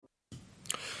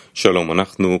שלום,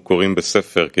 אנחנו קוראים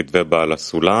בספר כתבי בעל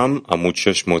הסולם, עמוד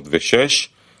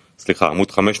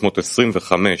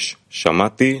 525,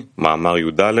 שמעתי, מאמר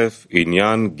י"א,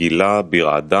 עניין גילה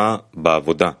ברעדה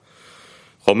בעבודה.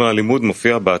 חומר הלימוד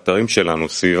מופיע באתרים שלנו,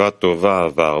 סביבה טובה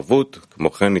וערבות,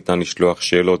 כמו כן ניתן לשלוח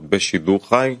שאלות בשידור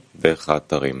חי דרך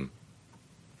האתרים.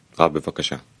 רב,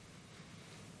 בבקשה.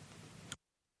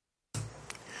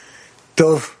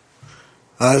 טוב,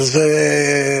 אז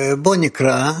בוא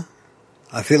נקרא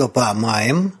אפילו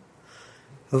פעמיים,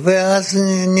 ואז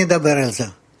נדבר על זה.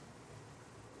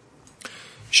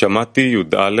 שמעתי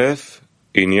י"א,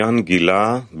 עניין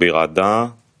גילה ברעדה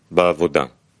בעבודה.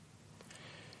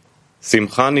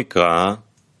 שמחה נקרא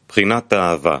בחינת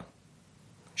האהבה,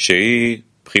 שהיא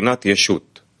בחינת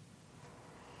ישות,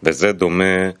 וזה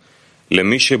דומה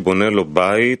למי שבונה לו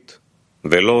בית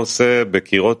ולא עושה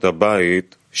בקירות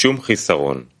הבית שום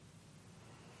חיסרון.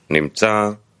 נמצא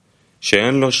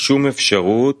שאין לו שום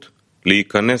אפשרות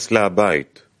להיכנס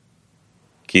לבית,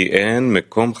 כי אין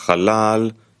מקום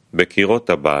חלל בקירות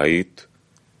הבית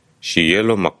שיהיה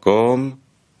לו מקום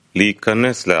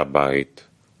להיכנס לבית.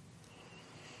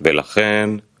 ולכן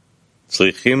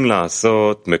צריכים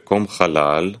לעשות מקום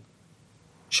חלל,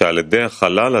 שעל ידי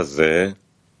החלל הזה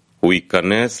הוא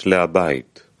ייכנס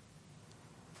לבית.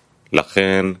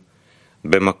 לכן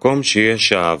במקום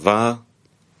שיש אהבה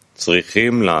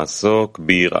צריכים לעסוק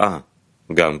ביראה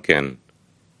גם כן,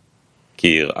 כי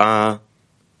יראה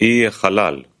היא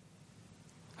החלל.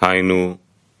 היינו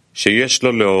שיש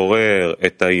לו לעורר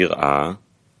את היראה,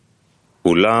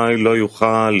 אולי לא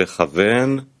יוכל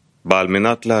לכוון בעל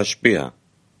מנת להשפיע.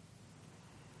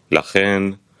 לכן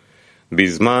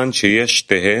בזמן שיש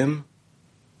שתיהם,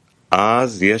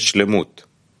 אז יש שלמות.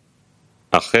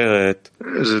 אחרת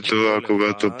Затова,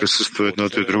 когато присъства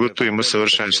едното и другото, има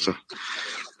съвършенство.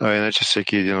 А иначе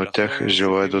всеки един от тях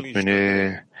желае да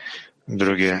отмени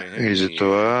другия. И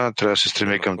затова трябва да се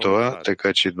стреми към това,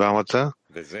 така че и двамата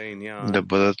да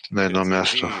бъдат на едно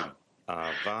място.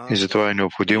 И затова е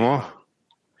необходимо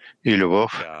и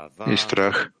любов, и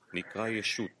страх,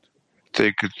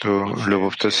 тъй като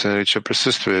любовта се нарича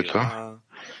присъствието,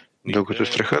 докато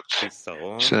страхът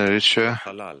се нарича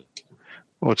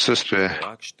отсъствие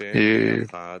и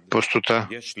пустота.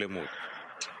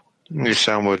 И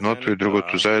само едното и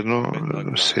другото заедно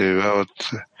се явяват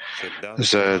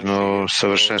заедно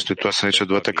съвършенство. И това се нарича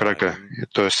двата крака. И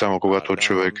то е само когато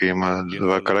човек има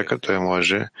два крака, той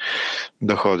може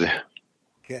да ходи.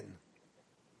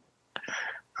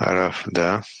 Раф,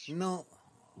 да.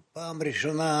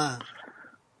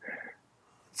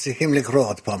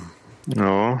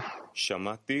 Но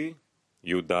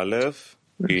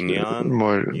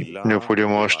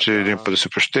необходимо още един път да се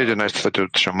прочете 11 статия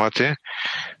от Шамати,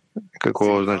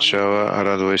 какво означава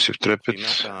радвай се в трепет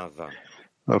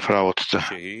в работата.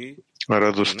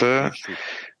 Радостта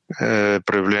е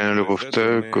проявление на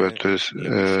любовта, което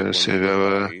се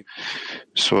явява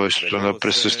свойството на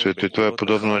присъствието. И това е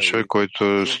подобно на човек,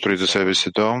 който строи за себе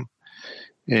си дом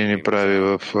и ни прави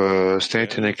в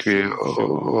стените някакви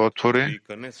отвори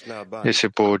и се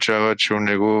получава, че у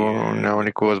него няма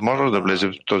никаква възможност да влезе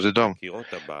в този дом,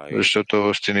 защото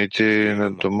в стените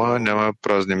на дома няма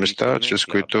празни места, чрез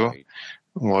които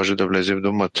може да влезе в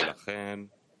домът.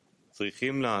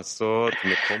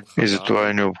 И затова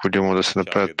е необходимо да се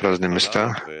направят празни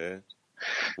места,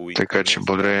 така че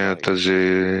благодарение на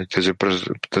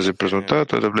тази празнота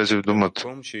той да влезе в домът.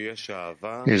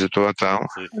 И затова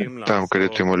там,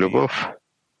 където има любов,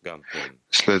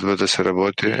 следва да се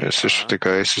работи също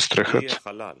така и със страхът,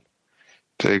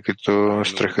 тъй като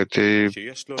страхът е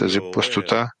тази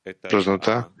пустота,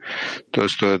 празнота, т.е.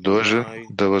 той е длъжен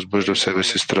да възбужда в себе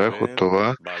си страх от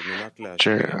това,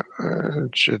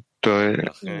 че той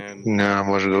няма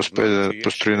може да успее да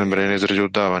построи намерение заради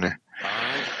отдаване.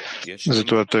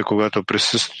 Затова той, когато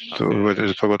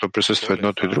присъства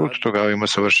едното и другото, тогава има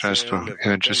съвършенство.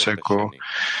 Иначе всеко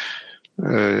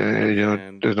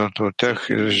едното от тях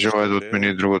желае да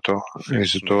отмени другото. И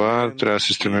затова трябва да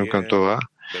се стремим към това,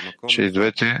 че и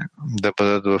двете да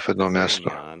бъдат в едно място.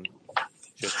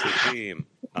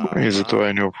 И затова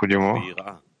е необходимо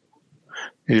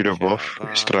и любов,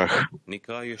 и страх.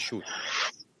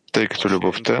 Тъй като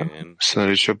любовта се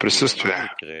нарича присъствие,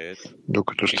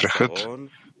 докато страхът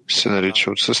се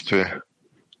нарича отсъствие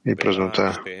и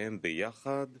празнота.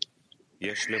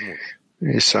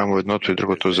 И само едното и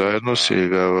другото заедно се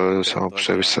явява само по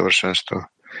себе си съвършенство.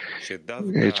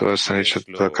 И това се нарича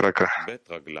два крака.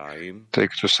 Тъй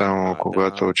като само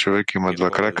когато човек има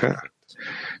два крака,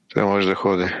 той може да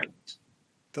ходи.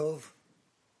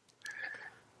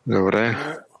 Добре.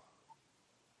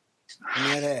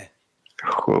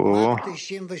 Хубаво.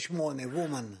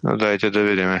 Но дайте да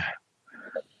видим.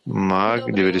 Маг,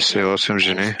 98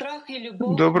 жени.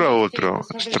 Добро утро.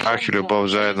 Страх и любов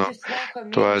заедно.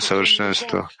 Това е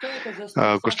съвършенство.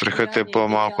 А ако страхът е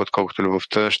по-малко, отколкото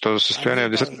любовта, що за състояние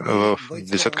в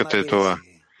десетката е това?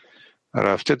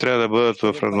 Рав, те трябва да бъдат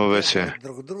в равновесие,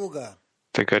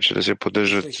 така че да се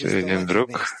поддържат един друг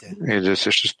и да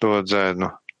съществуват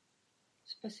заедно.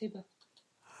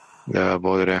 Да,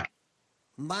 благодаря.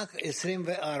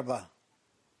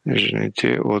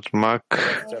 Жените от Мак,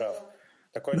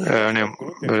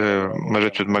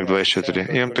 мъжете от Мак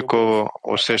 24. Имам такова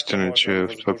усещане, че в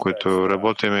това, което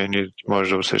работиме, ние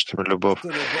може да усещаме любов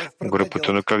в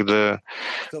групата, но как да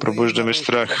пробуждаме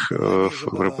страх в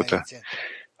групата?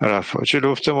 Раф, че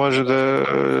любовта може да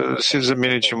си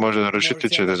замени, че може да нарушите,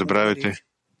 че да забравите.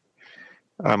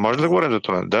 А може да говорим за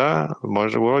това? Да,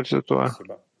 може да говорите за това.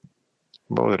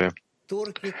 Благодаря.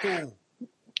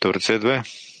 Турция 2.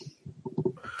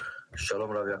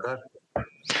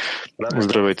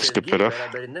 Здравейте, скъпи Раф.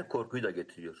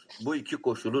 Bu iki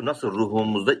koşulu nasıl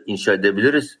ruhumuzda inşa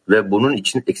edebiliriz ve bunun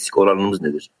için eksik olanımız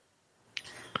nedir?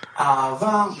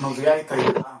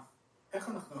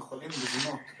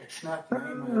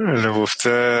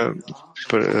 Любовта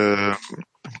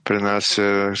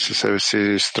принася със себе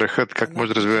си страхът. Как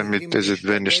може да развиваме тези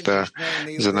две неща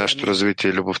за нашето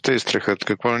развитие? Любовта и страхът.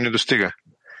 Какво ни достига?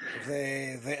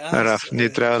 Раф,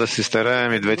 ние трябва да се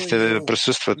стараем и двете да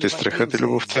присъстват, и страхът и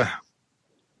любовта.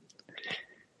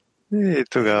 И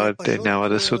тогава те няма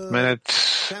да се отменят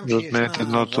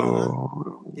едното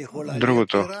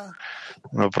другото.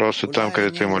 Но просто там,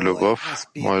 където има любов,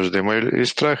 може да има и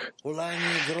страх.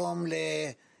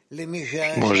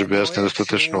 Може би аз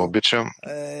недостатъчно обичам.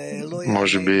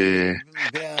 Може би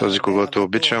този, когато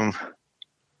обичам,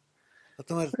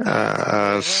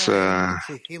 аз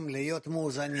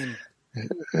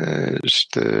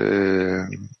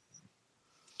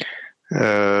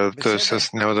тоест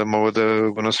аз няма да мога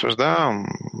да го наслаждавам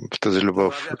в тази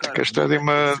любов. Така ще да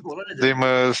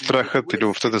има страхът и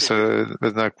любовта да са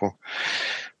еднакво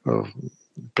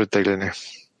претегляни.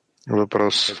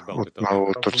 Въпрос отново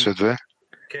от Турция 2.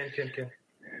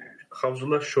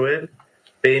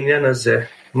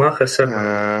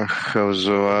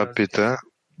 Хавзула пита,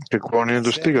 какво ни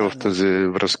достига в тази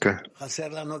връзка?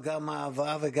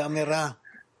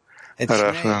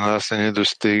 Раф, на нас не ни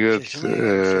достигат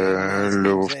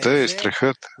любовта и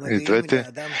страхът. И двете,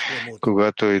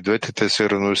 когато и двете те се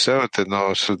равновесяват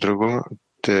едно с друго,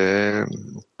 те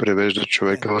превеждат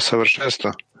човека в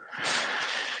съвършенство.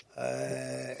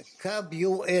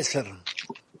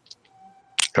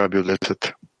 Кабил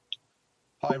 10.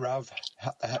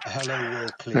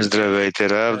 Здравейте,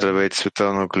 Рав, здравейте,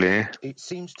 световно кли.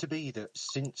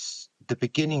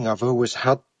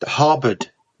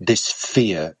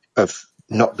 Of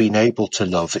not being able to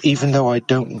love, even though I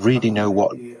don't really know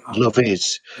what love is,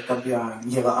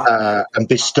 and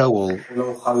bestowal,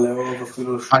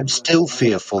 I'm still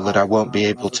fearful that I won't be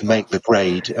able to make the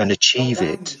grade and achieve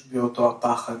it.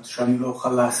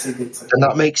 And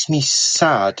that makes me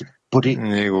sad, but it...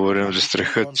 Ние говорим за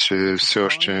страхът, че все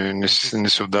още не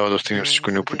се отдава да достигнем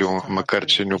всичко необходимо, макар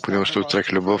че необходимостта от страх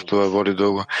и любов, това води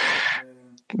до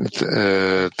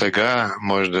тъга,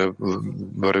 може да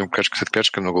вървим крачка след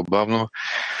крачка много бавно,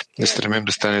 да стремим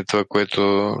да стане това,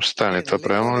 което стане. Това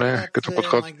правилно ли е като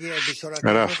подход?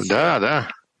 Раф, да.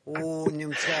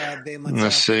 На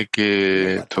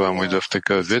всеки това му идва в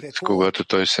такъв вид, когато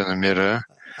той се намира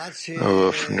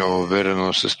в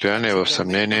неуверено състояние, в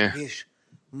съмнение,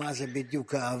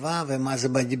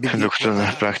 докато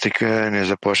на практика не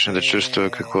започне да чувства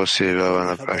какво се явява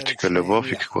на практика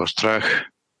любов и какво страх.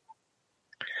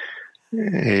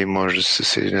 И може да се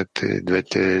съединят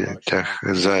двете тях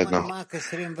заедно.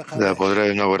 Да,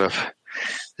 благодаря много, Раф.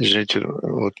 Жените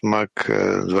от Мак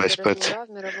 25.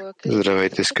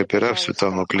 Здравейте, скъпи Раф,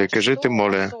 световно клей. Кажете,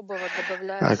 моля,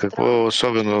 а какво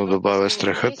особено добавя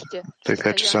страхът,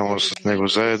 така че само с него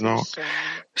заедно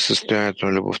състоянието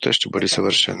на любовта ще бъде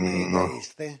съвършено?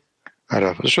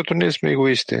 Раф, защото ние сме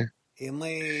егоисти.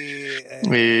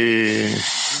 И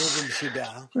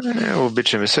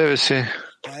обичаме себе си.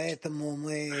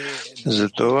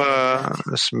 Затова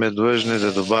сме длъжни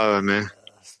да добавяме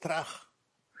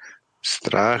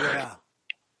страх,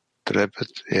 трепет,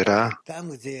 ира,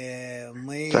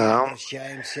 там,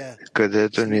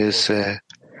 където ние се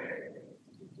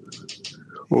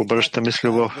обръщаме с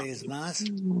любов.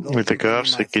 И така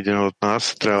всеки един от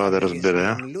нас трябва да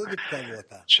разбере,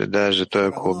 че даже той,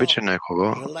 ако обича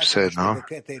някого, все едно,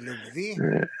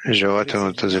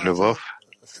 желателно тази любов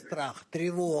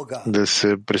да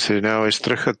се присъединява и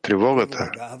страхът,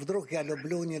 тревогата,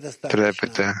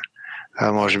 трепета.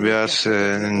 А може би аз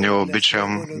не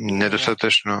обичам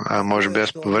недостатъчно, а може би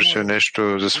аз върша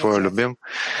нещо за своя любим,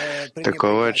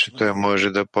 такова е, че той може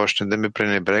да почне да ми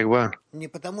пренебрегва.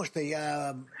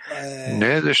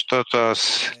 Не защото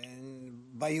аз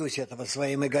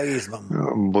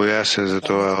боя се за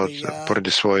това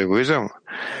поради своя егоизъм,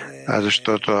 а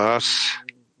защото аз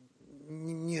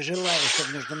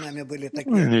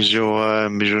не желая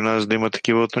между нас да има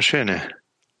такива отношения.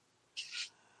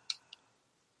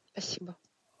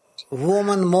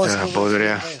 Да,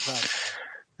 благодаря.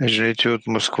 Жените от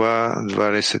Москва,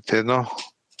 21.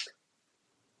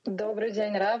 Добрый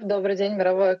день, Рав. Добрый день,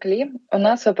 мировой Кли. У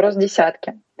нас вопрос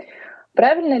десятки.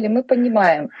 Правильно ли мы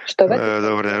понимаем, что в этом...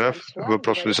 Добрый день, Рав.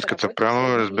 Въпрос от десятката.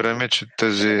 Правилно разбираме, че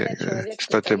тази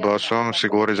статия Балсон се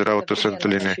говори за работа средната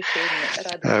линия.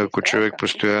 Ако човек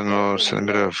постоянно се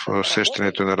намира в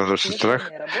усещането на радост и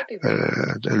страх,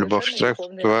 любов и страх,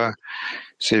 това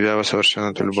се явява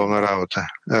съвършената любовна работа,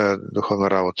 духовна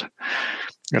работа.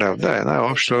 Рав, да,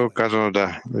 най-общо казано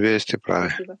да. Вие сте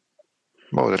прави.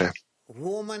 Благодаря.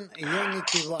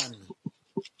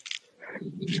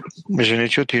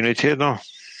 Жените от Юнити 1.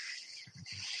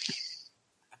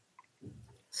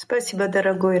 Спасибо,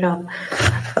 дорогой Рав.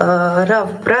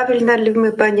 Рав, правильно ли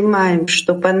мы понимаем,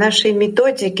 что по нашей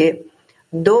методике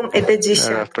дом — это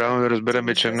десятка? Правилно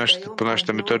разбираме, че по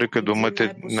нашата методика домът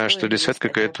е нашата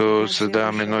десятка, където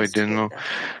създаваме едно единно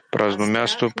празно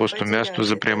място, пусто място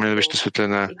за приемане на веща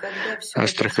светлина. А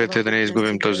страхът е да не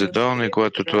изгубим този дом и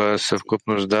когато това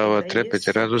съвкупност дава трепет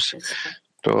и радост,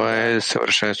 това е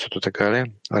съвършенството, така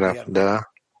ли? Рав, да,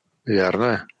 вярно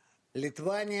е.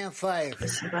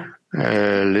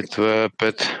 Литва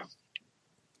 5.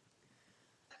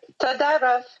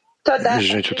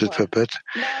 Жените от Литва 5.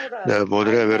 Да,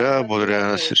 благодаря, Вера, благодаря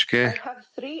на всички.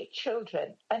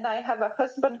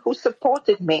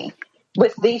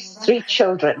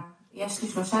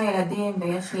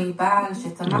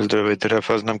 Здравейте, Раф,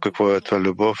 аз знам какво е това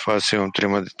любов. Аз имам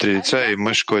три деца и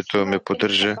мъж, който ме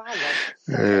поддържа,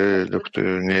 докато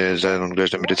ние заедно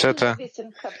отглеждаме децата.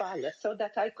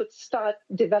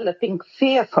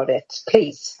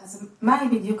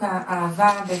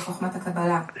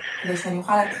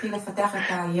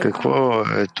 Какво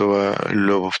е това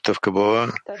любовта в Кабала,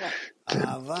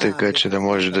 така че да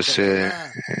може да се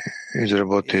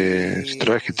изработи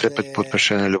страх и трепет по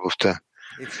отношение на любовта?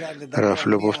 Раф,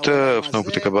 любовта в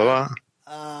науката Кабала,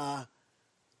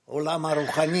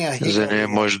 за нея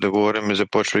може да говорим,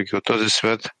 започвайки от този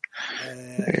свят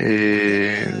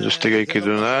и достигайки до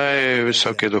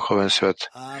най-високия духовен свят.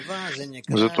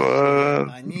 Затова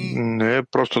не е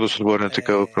просто да се отговори на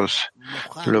такъв въпрос.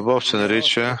 Любов се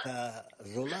нарича,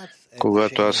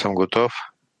 когато аз съм готов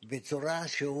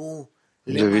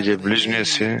да видя ближния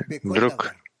си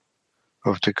друг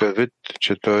в такъв вид,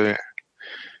 че той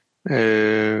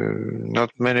е над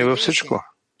мен и във всичко.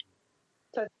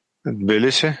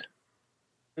 Били си?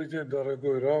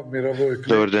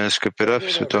 Добър ден, скъпи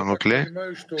Раф, световно кле.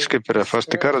 Скъпи Раф, аз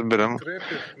така разбирам,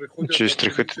 че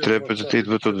страхът и трепетът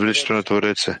идват от величието на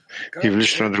Твореца и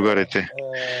величието на другарите.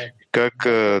 Как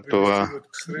това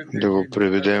да го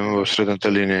приведем в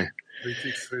средната линия?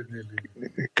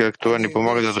 Как това ни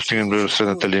помага да достигнем до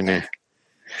средната линия?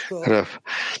 Раф,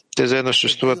 те заедно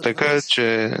съществуват така,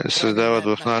 че създават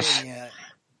в нас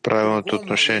правилното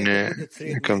отношение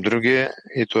към другия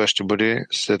и това ще бъде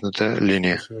следната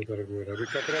линия.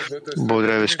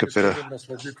 Благодаря ви, скъпи Раф.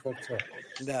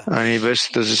 А ние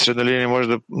без тази средна линия може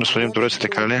да насладим Твореца,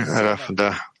 така ли? Раф,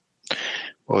 да.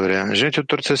 Благодаря. Жените от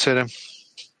Турция 7.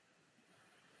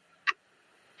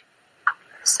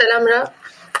 Selam Rab.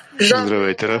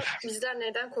 Здравейте, Раф. Bizler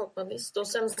neden korkmalıyız?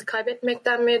 Dostlarımızı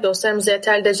kaybetmekten mi? Dostlarımıza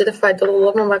yeterli derecede faydalı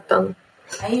olamamaktan mı?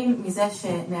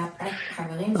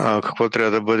 Какво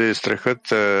трябва да бъде страхът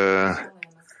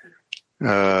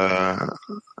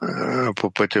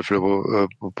по пътя,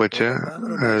 по пътя?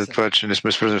 Това, че не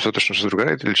сме свързани достатъчно с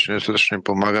другарите или че недостатъчно им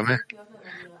помагаме?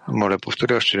 Моля,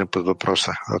 повторя още един път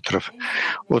въпроса.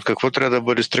 От какво трябва да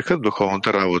бъде страхът в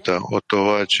духовната работа? От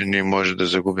това, че ние може да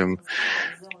загубим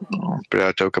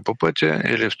приятелка по пътя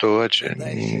или в това, че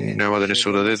няма да ни се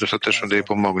отдаде достатъчно да й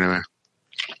помогнем?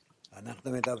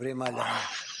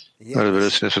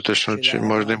 Разбира се, достатъчно, че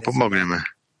може да им помогнем.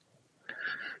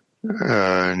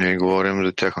 Ние говорим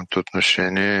за тяхното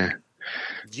отношение,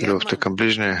 любовта към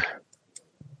ближния.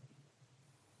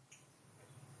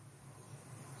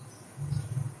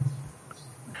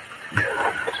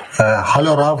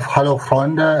 Hallo Rav, hallo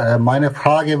Freunde. Meine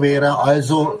Frage wäre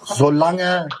also,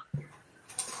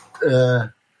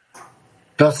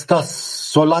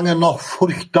 solange noch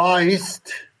Furcht da ist,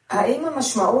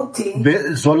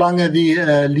 Solange die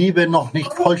Liebe noch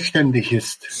nicht vollständig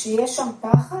ist.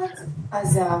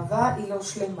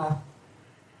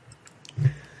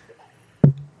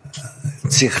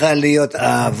 צריכה להיות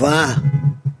אהבה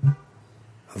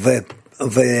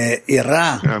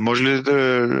ויראה. Може ли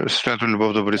състоянието на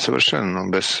любов да бъде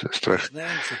съвършено, без страх?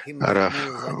 Рав,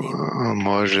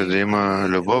 може да има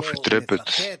любов и трепет,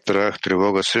 страх,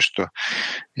 тревога също.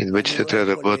 И двете трябва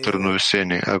да бъдат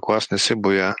равновесени. Ако аз не се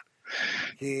боя,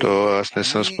 то аз не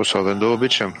съм способен да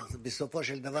обичам.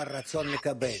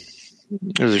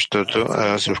 Защото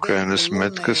аз в крайна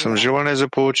сметка съм желание за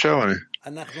получаване.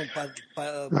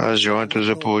 А желанието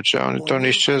за получаване, то не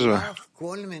изчезва.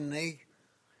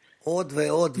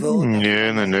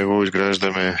 Ние на него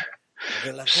изграждаме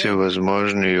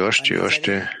всевъзможни и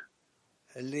още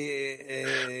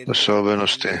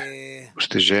особености,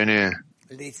 постижения.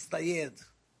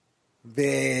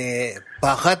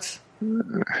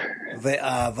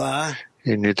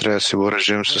 И ние трябва да се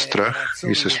въоръжим с страх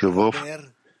и с любов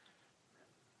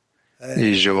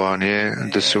и желание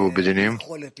да се обединим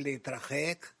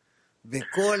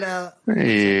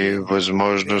и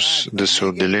възможност да се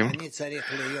отделим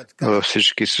във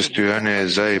всички състояния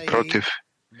за и против.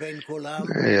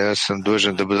 И аз съм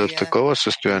длъжен да бъда в такова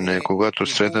състояние, когато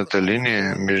средната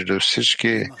линия между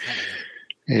всички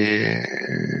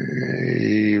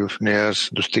и в нея аз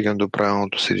достигам до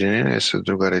правилното съединение с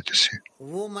другарите си.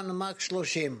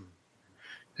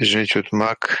 Жените от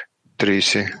Мак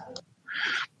 30.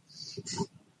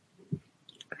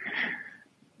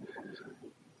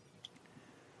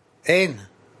 Ен,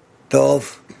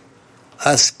 тов,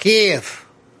 аз Киев.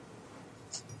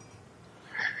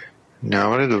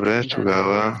 Няма ли? Добре,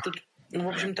 тогава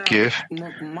Киев.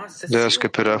 Да,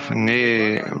 скъпи Рав,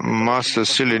 ние маса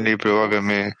сили ние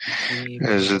прилагаме,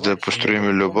 за да построим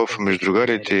любов между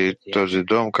другарите и този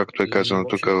дом, както е казано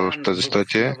тук в тази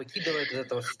статия.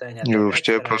 И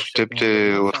въобще просто теб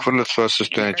те отхвърлят това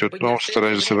състояние, че отново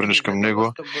стараеш да се върнеш към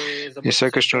него и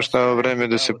сякаш не остава време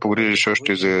да се погрижиш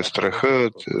още за страха,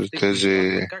 за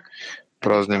тези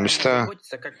празни места,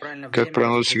 как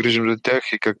правилно да се грижим за тях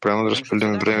и как правилно да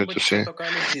разпределим времето си.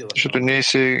 Защото ние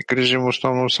се грижим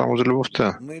основно само за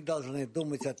любовта.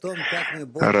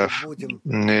 Рав,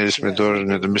 ние сме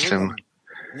должни да мислим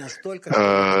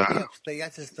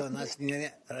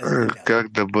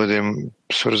как да бъдем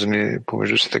свързани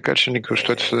помежду си, така че никакви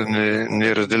обстоятелства да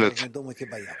не разделят.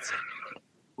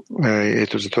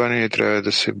 Ето затова ние трябва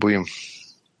да се боим.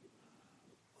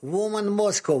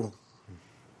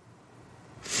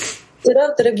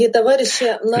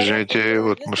 Жените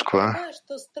от Москва.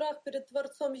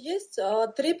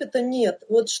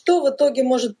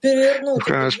 В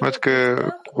крайна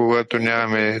сметка, когато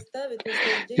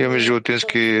имаме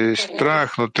животински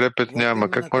страх, но трепет няма.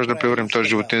 Как може да превърнем този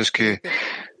животински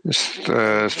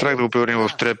страх да го превърнем в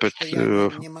трепет,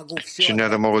 че няма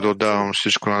да мога да отдавам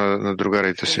всичко на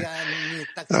другарите си?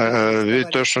 Вие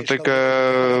точно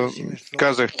така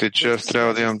казахте, че аз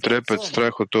трябва да имам трепет,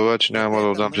 страх от това, че няма да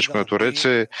отдам всичко на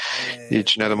Твореца и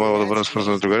че няма да мога да бъда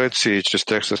свързан с другарите си и чрез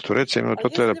тях с Твореца. Именно това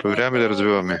трябва да проверяваме и да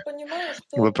развиваме.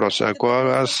 Въпрос. Ако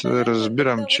аз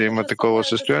разбирам, че има такова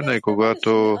състояние, и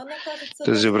когато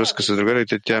тази връзка с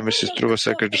другарите, тя ми се струва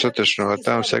сякаш достатъчно, а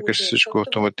там сякаш всичко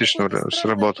автоматично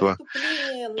сработва.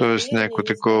 Тоест някакво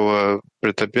такова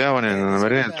претъпяване на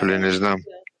намерението ли, не знам.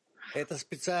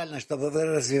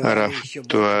 Рав,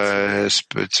 това е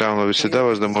специално ви се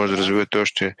дава, за да може да развивате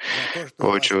още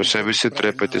повече в себе си,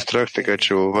 трепет и страх, така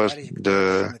че у вас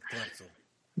да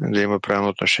има правилно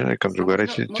отношение към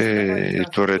другарите и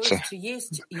Твореца.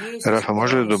 Раф,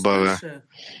 може ли да добавя?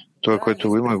 Това, което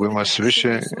го има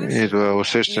свише, и това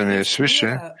усещане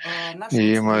свише, и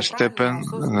има степен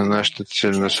на нашата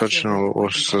целенасочено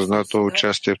осъзнато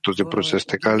участие в този процес.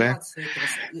 Така ли?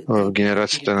 В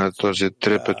генерацията на този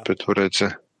трепет пред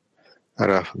Твореца.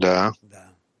 Раф, да.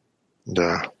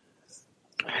 Да.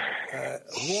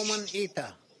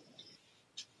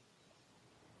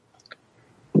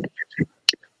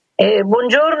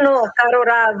 Buongiorno, caro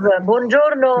Rav.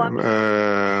 Buongiorno.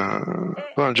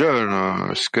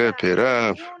 Buongiorno, скъпи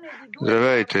Рав.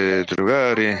 Здравейте,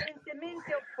 другари.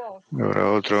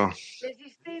 Добро утро.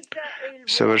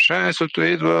 Съвършенството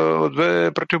идва от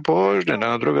две противоположни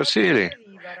на друга сили.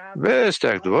 Без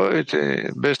тях двоите,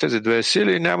 без тези две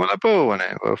сили няма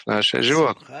напълване в нашия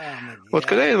живот.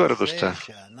 Откъде идва радостта?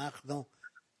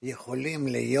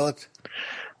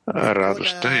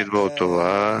 Радостта идва от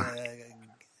това,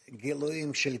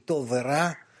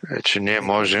 че ние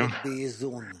можем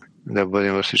да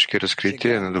бъдем във всички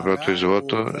разкрития на доброто и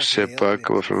злото, все пак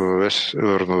в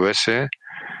равновесие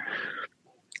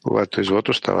Когато и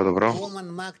злото става добро.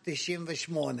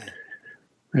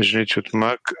 Жените от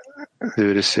Мак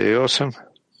 98.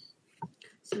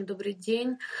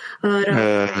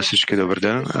 На всички добър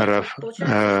ден. Рав,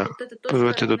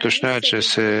 позволете да уточня, че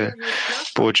се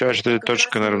получава, че тази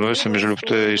точка на равновесие между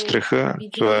любовта и страха,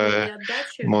 това е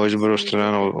моят избор от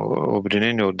страна на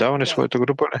обединение, отдаване своята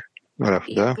група ли? Рав,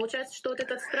 да.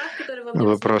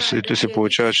 Въпрос. И се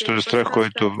получава, че този страх,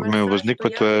 който ме възниква,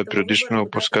 това е периодично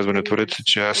подсказване Твореца,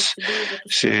 че аз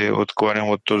се откланям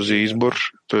от този избор,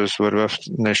 т.е. вървя в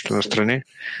нещо настрани.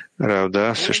 Рав,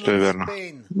 да, също е верно.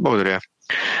 Благодаря.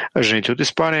 Жените от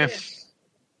Испания.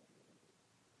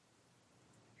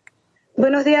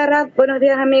 Buenos días, Raf. Buenos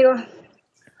días, amigos.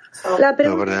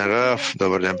 Добър ден, Раф.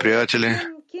 Добър ден, приятели.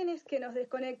 ¿Quién es que nos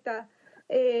desconecta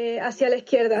hacia la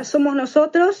izquierda? ¿Somos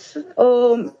nosotros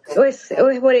o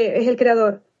es Boré, es el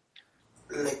creador?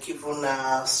 לכיוון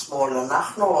השמאל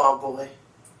אנחנו או הבורא?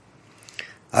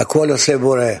 הכל עושה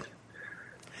בורא.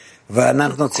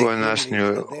 Кой нас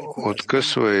ни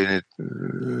откъсва и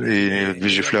ни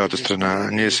движи в лявата страна?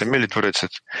 Ние сами ли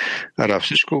Творецът? Рав,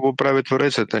 всичко го прави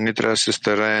Творецът, а ние трябва да се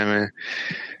стараем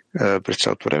през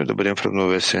цялото време да бъдем в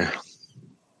равновесие.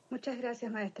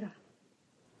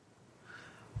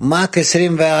 Мак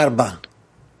 24.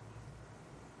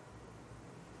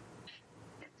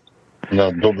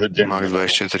 Да, добър ден. Мак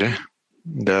 24.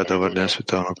 Да, добър ден,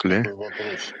 Световно Кли.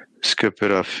 Скъпи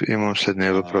Рав, имам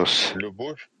следния въпрос.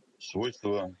 Любов,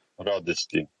 свойство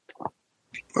радости.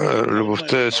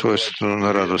 Любовта е свойството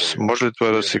на радост. Може ли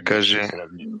това да се каже,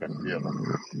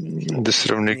 да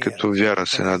сравни като вяра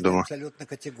с една дума?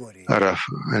 Рав,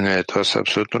 не, това са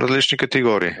абсолютно различни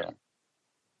категории.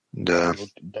 Да.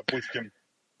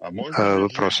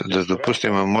 Въпросът да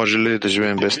допустим, а може ли да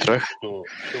живеем без страх?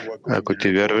 Ако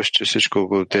ти вярваш, че всичко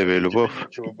около тебе е любов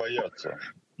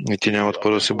и ти няма от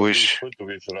какво да се боиш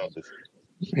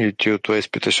и ти от това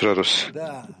изпиташ радост.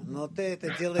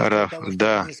 Рав,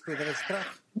 да.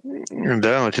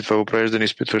 Да, но ти това го правиш да не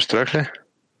изпитваш страх ли?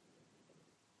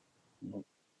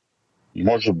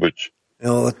 Може би.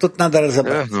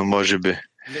 Да, но може би.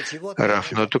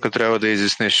 Раф, но тук трябва да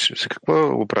изясниш. За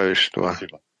какво го правиш това?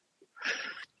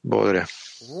 Благодаря.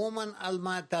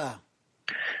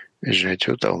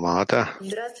 Жените от Алмата.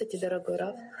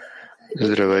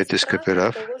 Здравейте, скъпи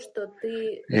Рав.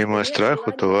 Има страх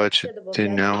от това, че ти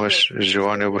нямаш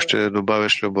желание въобще да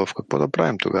добавиш любов. Какво да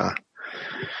правим тогава?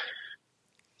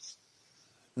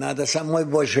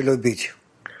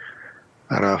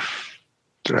 Раф,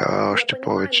 трябва още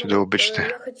повече да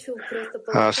обичате.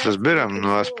 Аз разбирам,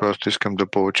 но аз просто искам да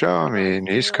получавам и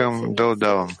не искам да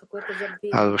отдавам.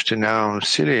 Аз въобще нямам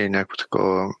сили и някакво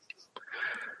такова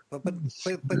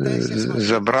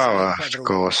забрава,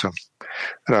 такова съм.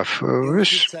 Раф,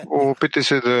 виж, опитай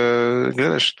се да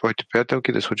гледаш твоите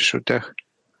приятелки, да се учиш от тях.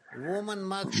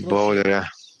 Благодаря.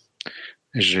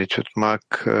 Жените от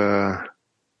Мак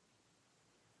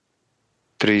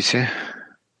 30.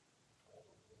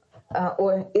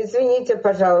 Извините,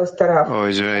 пожалуйста, Раф. О,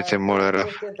 извинете, моля,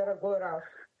 Раф.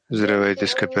 Здравейте,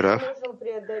 скъпи Раф.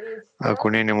 Ако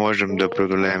ние не можем да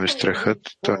преодолеем страхът,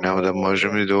 то няма да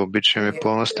можем и да обичаме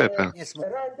пълна степен.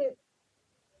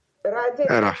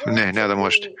 Раф, не, няма да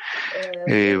можете.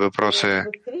 И въпросът е,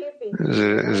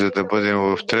 за да бъдем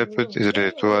в трепет и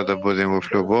заради това да бъдем в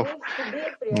любов,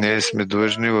 ние сме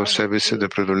длъжни в себе си да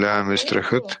преодоляваме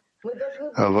страхът,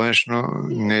 а външно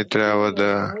ние трябва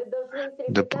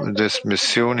да сме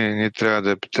силни, ние трябва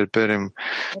да претърпим,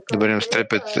 да бъдем с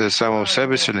трепет само в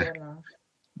себе си ли?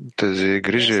 Тази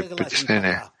грижа,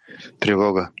 притеснение,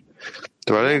 тревога.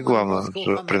 Това ли е главно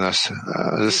при нас?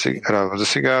 За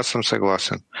сега аз съм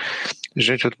съгласен.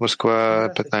 Жените от Москва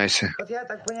 15.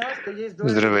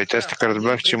 Здравейте, аз така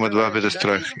разбрах, че има два вида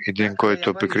страх. Един,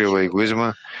 който прикрива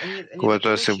егоизма, когато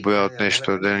аз се боя от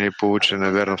нещо, да не получа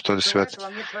навярно в този свят.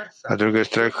 А другия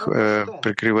страх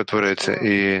прикрива Твореца.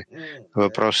 И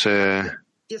въпрос е,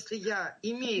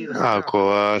 ако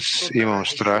аз имам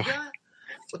страх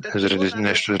заради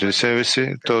нещо, заради себе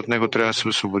си, то от него трябва да се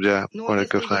освободя по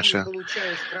някакъв начин.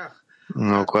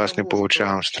 Но ако аз не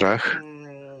получавам страх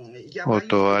от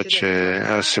това, че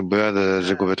аз се боя да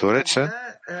загубя Твореца,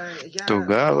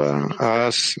 тогава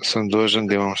аз съм длъжен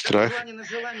да имам страх,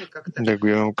 да го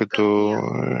имам като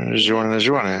желание на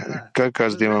желание. Как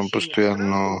аз да имам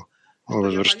постоянно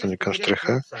възвръщане към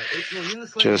страха,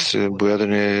 че аз се боя да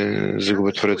не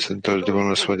загубя Твореца, т.е. да го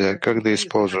насладя. Как да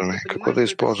използваме? Какво да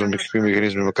използваме? Какви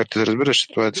механизми? Макар ти да разбираш, че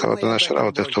това е цялата наша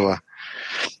работа в това.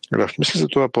 Раф, мисля за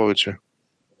това повече.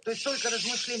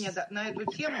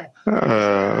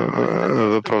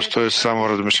 Въпрос, то е само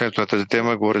размишлението на тази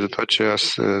тема, говори за това, че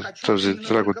аз този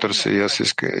това го търся и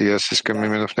аз искам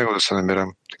именно в него да се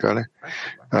намирам. Така ли?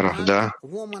 Раф, да.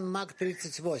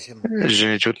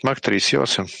 Жените от Мак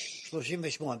 38.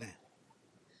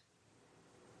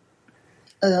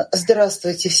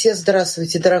 Здравствуйте все,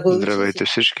 здравствуйте, дорогой учитель. Здравейте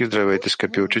всички, здравейте,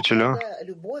 скъпи учителю.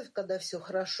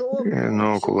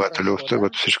 Но когато любовта,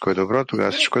 когато всичко е добро,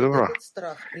 тогава всичко е добро.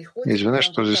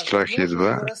 Изведнъж този страх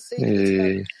идва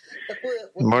и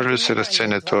може ли се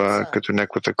разценя това като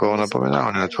някакво такова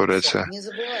напоминаване на Твореца?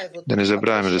 Да не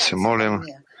забравяме да се молим,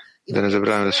 да не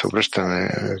забравяме да се обръщаме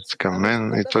към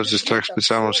мен. И този страх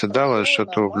специално се дава,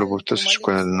 защото в любовта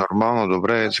всичко е нормално,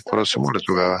 добре, за какво да се моля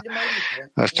тогава.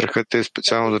 А страхът е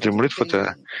специално заради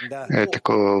молитвата. Е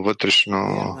такова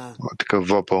вътрешно, такъв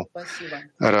вопъл.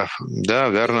 Раф, да,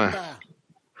 вярно е.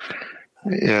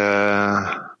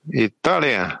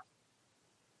 Италия.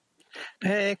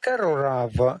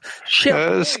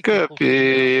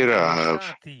 Скъпи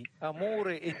Рав.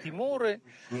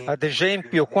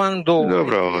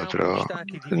 Добро утро.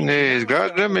 Не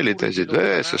изграждаме ли тези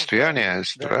две състояния,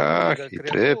 страх и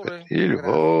трепет и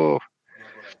любов,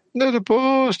 да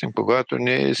допустим, когато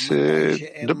ние се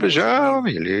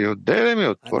доближаваме или отделяме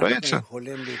от Твореца?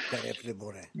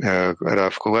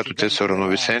 Рав, когато те са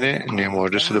равновесени, ние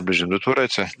можем да се доближим до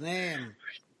Твореца.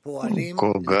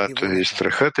 Когато и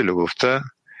страхът и любовта,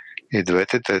 и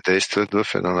двете те действат в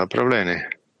едно направление.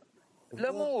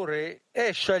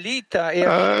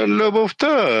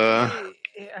 Любовта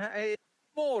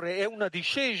è una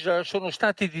discesa, sono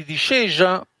stati di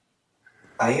discesa.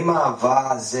 האם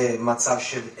אהבה זה מצב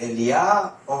של עלייה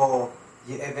או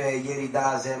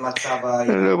וירידה זה מצב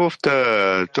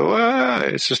любовта, това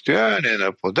е състояние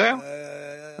на подем,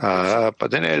 а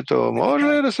падението може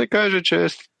ли да се каже, че е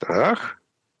страх?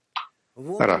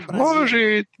 Раф,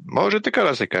 може така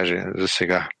да се каже за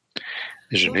сега.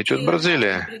 Жените от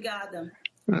Бразилия.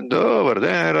 Добър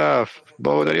ден, Раф.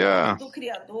 Благодаря.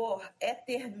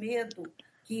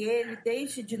 Que ele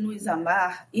deixe de nos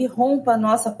amar e rompa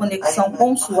nossa conexão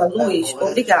com sua luz.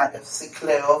 Obrigada.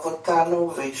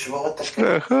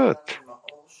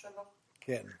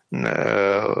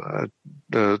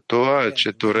 Това,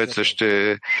 че Творецът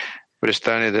ще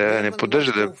престане да не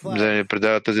поддържа, да не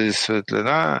предава тази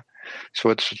светлина,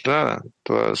 своята светлина,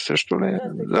 това също ли?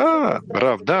 Да,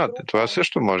 Рав, да, това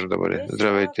също може да бъде.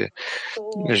 Здравейте,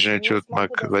 жените от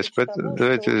МАК 25.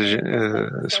 Здравейте,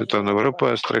 световна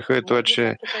група. Страха е това,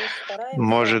 че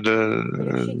може да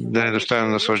не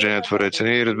доставим наслаждение на Твореца.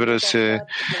 Ние, разбира се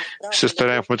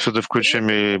стараем в молитвата да включим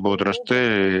и благодарността,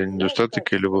 и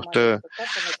недостатъка, и любовта.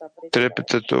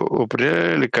 Трепетът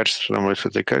определя ли качеството на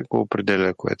молитвата? Как го определя,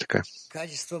 ако е така?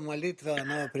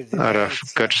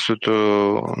 Качеството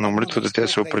на молитвата тя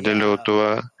се определя от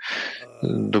това,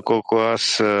 доколко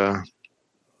аз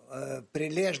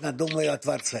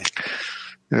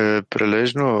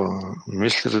прилежно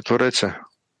мисля за Твореца.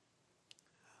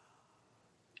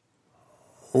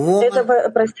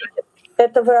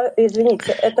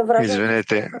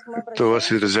 Извинете, това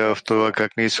се изразява в това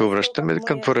как ние се обръщаме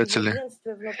към Твореца ли?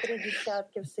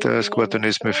 Тоест, когато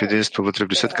ние сме в единство вътре в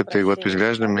десетката и когато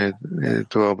изграждаме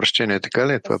това обращение, така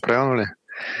ли? Това правилно ли?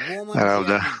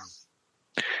 Да.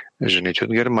 Жените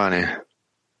от Германия.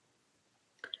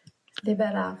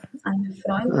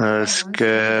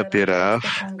 Скъпи Рав,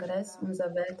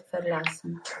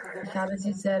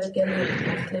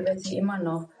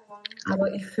 aber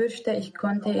ich fürchte, ich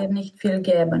konnte ihr nicht viel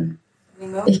geben.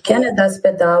 Ich kenne das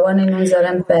Bedauern in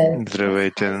unserem Welt.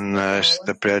 Здравейте,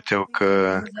 нашата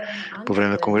приятелка по време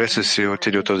на конгреса си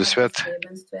отиде от този свят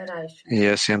и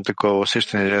аз имам такова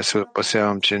усещане, аз се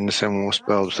опасявам, че не съм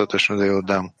успял достатъчно да я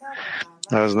отдам.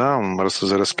 Аз знам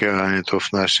за разкаянието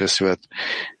в нашия свят.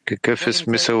 Какъв е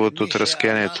смисълът от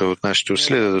разкаянието, от нашите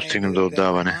усилия да достигнем до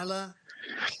отдаване?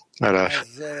 Раф,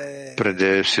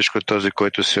 преди всичко този,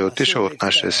 който се е отишъл от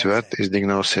нашия свят,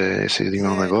 издигнал се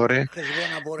нагоре,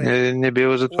 не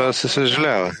било за това да се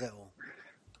съжалява.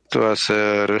 Това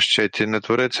са разчети на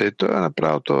Твореца и това е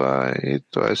направо това и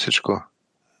това е всичко.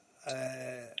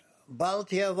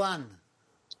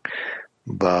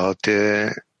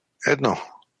 Балтия едно.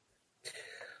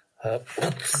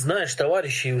 Знаешь,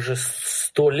 товарищи уже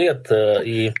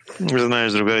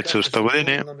Знаеш, другарите са 100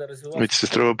 години и ти се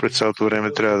струва през цялото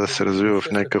време трябва да се развива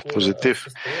в някакъв позитив,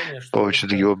 повече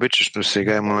да ги обичаш, но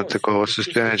сега има такова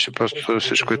състояние, че просто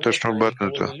всичко е точно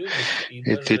обратното.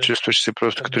 И ти чувстваш се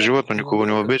просто като животно, никого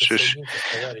не обичаш.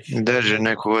 Даже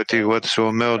някога ти, когато си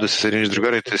умел да се съединиш с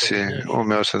другарите си,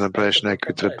 умел се да направиш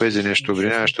някакви трапези, нещо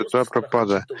обвиняващо, това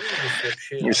пропада.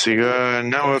 И сега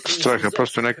няма страха,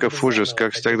 просто някакъв ужас,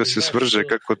 как с тях да се свържа,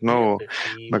 как отново,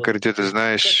 макар и ти да знаеш,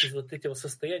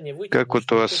 как от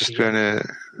това състояние,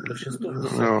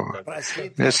 но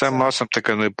не само аз съм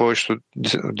така, но и повечето от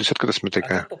десетката сме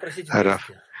така. Раф.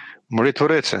 Моли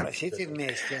Твореца.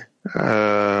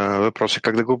 Въпрос е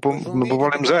как да го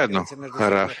помолим заедно.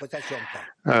 Раф.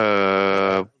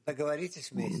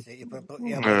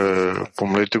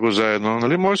 Помолите го заедно.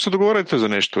 Нали може да се договорите за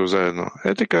нещо заедно.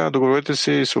 Така, договорите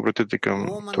се и се обратите към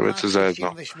Твореца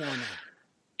заедно.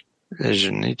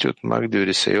 Жените от Мак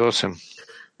 98.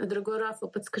 Дорогой Раф,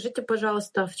 подскажите,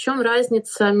 пожалуйста, в чем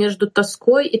разница между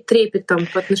тоской и трепетом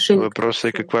по отношению к Въпросът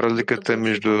е каква разликата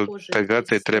между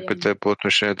тъгата и трепета по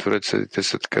отношение на Твореца. Те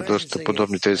са така доста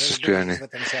подобни тези състояния.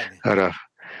 Раф.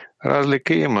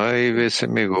 Разлика има и вие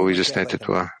сами го изяснете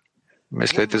това.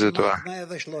 Мислете за това.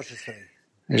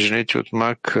 Жените от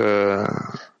Мак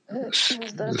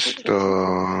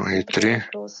 103.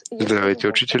 Здравейте,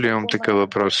 учители, имам такъв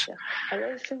въпрос.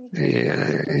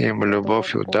 Има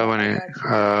любов и отдаване.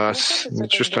 Аз не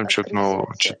чувствам, че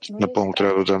напълно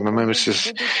трябва да отдавам. На мен ми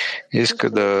се иска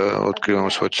да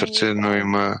откривам своето сърце, но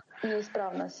има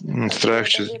страх,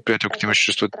 че приятелките ми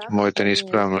чувстват моята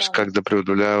неизправност. Как да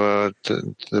преодолява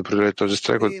този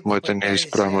страх от моята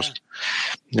неизправност,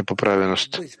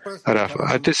 непоправеност. Раф,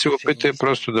 те си опитай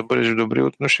просто да бъдеш в добри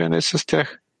отношения с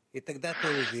тях.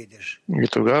 И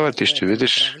тогава ти ще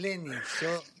видиш,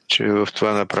 че в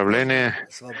това направление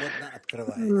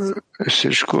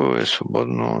всичко е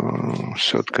свободно,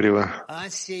 се открива.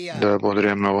 Да,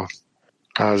 благодаря много.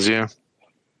 Азия.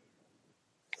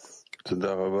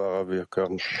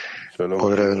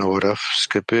 Благодаря ви много, Раф.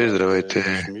 Скъпи,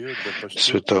 здравейте,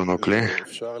 световно кли.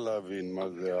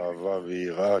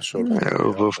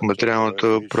 В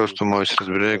материалното просто може да се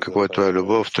разбере какво е това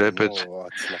любов, трепет.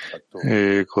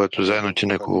 И когато заедно ти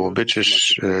някого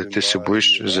обичаш, ти се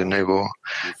боиш за него,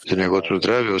 за неговото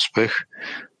здраве, успех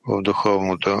в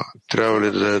духовното. Трябва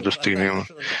ли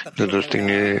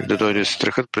да дойде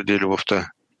страхът преди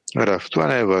любовта? Раф, това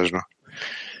не е важно.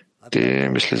 Ти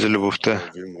мисли за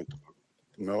любовта.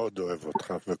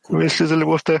 Мисли за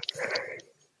любовта.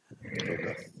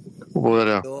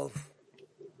 Благодаря.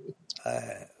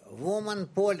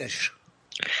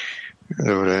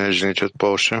 Добре, жените от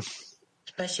Полша.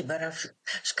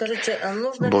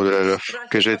 Благодаря.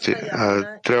 Кажете,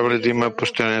 трябва ли да има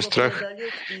постоянен страх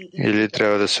или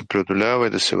трябва да се преодолява и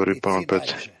да се върви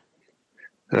по-напред?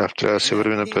 Трябва да се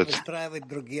върви напред.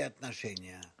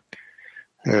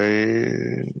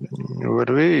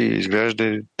 Върви и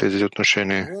изгражда тези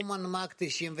отношения.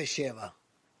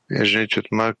 Жените от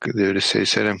Мак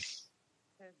 97.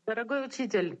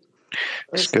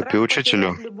 Скъпи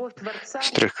учителю,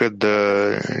 страхът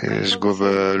да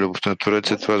изгубя любовта на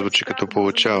Твореца, това звучи като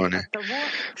получаване.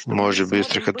 Може би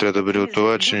страхът трябва да бъде от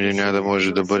това, че ние няма да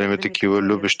може да бъдем такива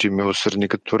любещи и милосърдни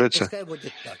като Твореца.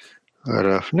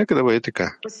 Раф, нека да бъде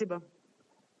така.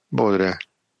 Благодаря.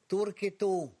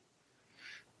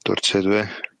 Турция 2.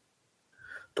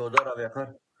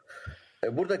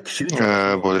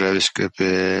 Благодаря ви,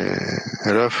 скъпи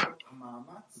Раф.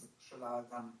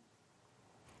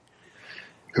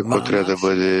 Какво трябва да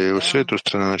бъде усилието от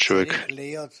страна на човека?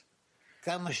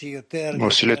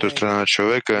 Усилието от страна на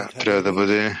човека трябва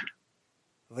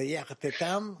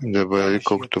да бъде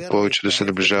колкото повече да се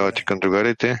доближавате към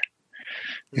другарите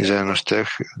и заедно с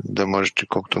тях да можете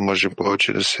колкото може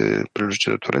повече да се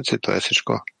приближите до Твореца и това е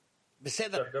всичко.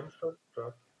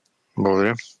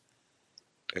 Благодаря.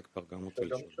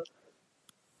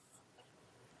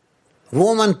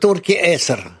 Woman Turkey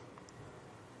 10.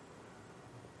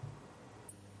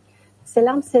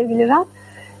 Selam sevgili Rab.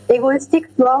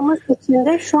 Egoistik doğamız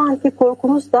içinde şu anki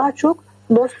korkumuz daha çok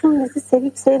dostun bizi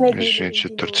sevip sevmediği.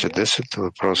 Турция 10.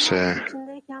 Въпрос е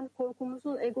İçindeyken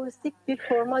korkumuzun egoistik bir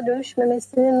forma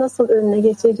dönüşmemesini nasıl önüne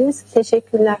geçeceğiz?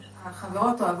 Teşekkürler.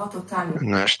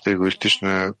 Нашата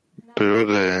егоистична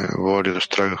природа води до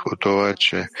страх от това,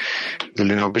 че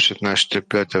дали не обичат нашите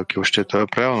приятелки. Въобще това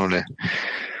е правилно ли?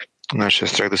 Нашия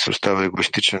страх да се остава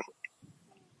егоистичен,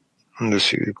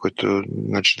 което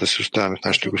значи да се оставяме в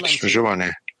нашето егоистично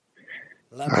желание.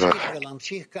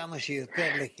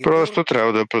 Просто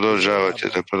трябва да продължавате,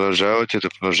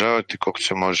 колкото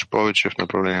се може повече в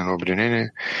направление на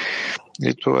обвинение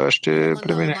и това ще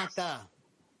премине.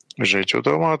 Жените от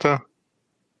Алмата.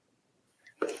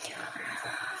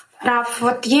 Раф,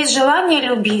 вот есть желание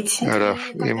любить.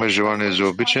 Раф, има желание за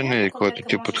обичане и когато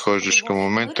ти подхождаш към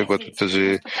момента, когато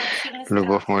тази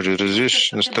любов може да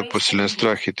развиш, настъпва силен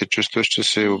страх и ти чувстваш, че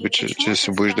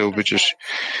се боиш да обичаш.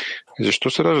 Защо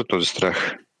се ражда този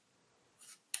страх?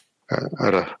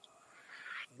 Раф.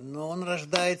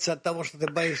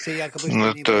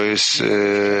 Но той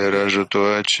се ражда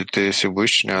това, че ти се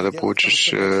боиш, че няма да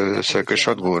получиш сякаш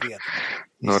отговор.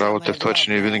 Но работа е в това,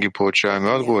 че ние винаги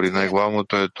получаваме отговори.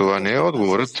 Най-главното е това не е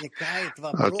отговорът,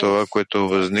 а това, което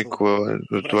възниква,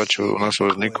 това, че у нас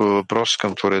възниква въпрос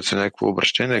към Твореца, някакво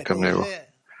обращение към него.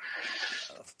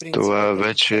 Това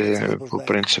вече по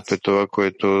принцип е това,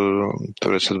 което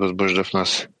Творецът възбужда в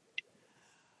нас.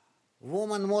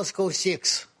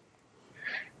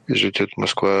 Жители от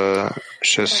Москва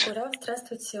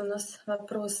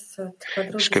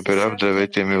 6. Скъпи Рав,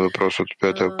 здравейте, има въпрос от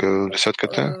приятелка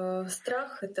десятката.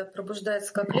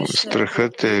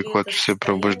 Страхът е, когато се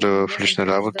пробужда в лична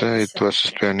работа и това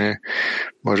състояние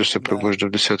може да се пробужда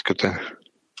в десятката.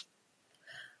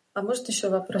 А может еще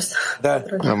вопрос? Да.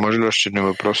 А може ли още един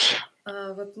въпрос?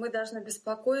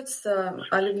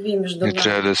 Не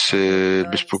трябва да се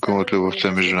безпокоим от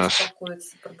любовта между нас.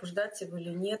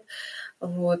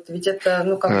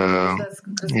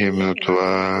 Именно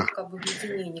това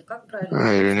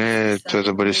или не, това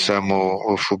да бъде само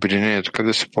в обединението. Как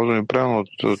да се ползваме правилно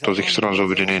от този хисрон за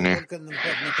обединение?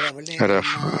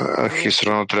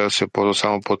 Хисрон трябва да се ползва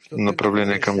само под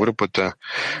направление към групата.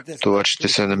 Това, че ти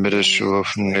се намираш в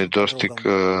недостиг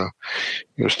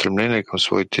и устремление към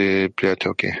своите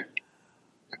приятелки.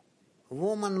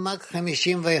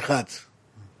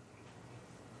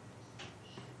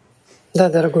 Да,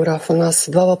 дорогой Раф, у нас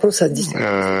два вопроса от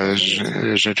десятката.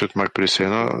 Жените от Мак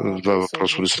 51, два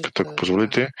въпроса от десятката, ако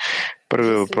позволите.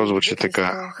 Първият въпрос звучи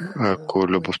така. Ако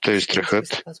любовта и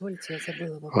страхът,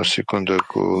 секунда,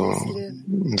 ако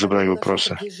забравих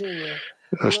въпроса.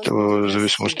 В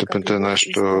зависимост от степента на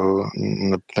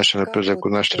нашия напредък, ако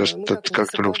нашите растат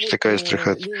както любовта, така и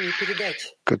страхът,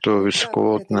 като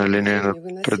високоволтна линия на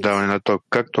предаване на ток,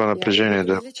 как това напрежение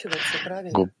да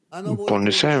го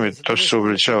понесем и то ще се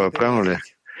увеличава, правилно ли?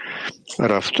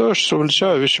 Раф, то ще се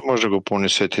увеличава, вижте, може да го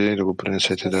понесете и да го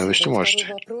пренесете, да, вижте,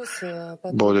 можете.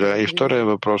 Благодаря. И втория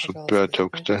въпрос от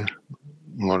приятелката.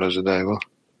 Моля, задай го.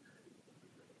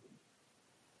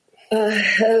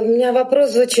 Моя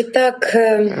въпрос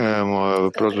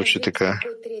звучи така.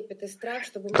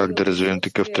 Как да развием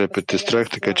такъв трепет и страх,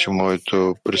 така че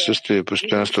моето присъствие и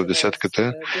постоянство в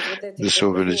десятката да се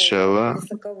увеличава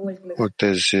от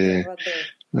тези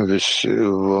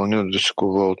вълни, от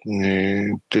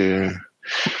високоволтните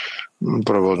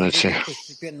проводници.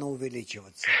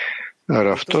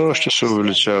 Рафто ще се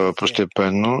увеличава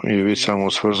постепенно и ви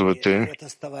само свързвате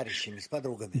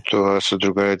това с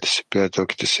другарите си,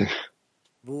 приятелките си.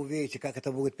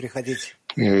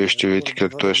 И вие ще видите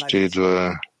как това ще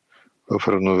идва в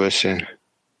равновесие.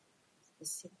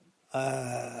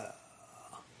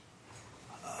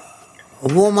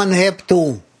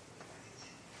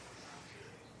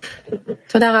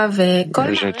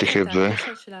 Жените Хеп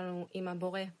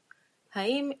 2.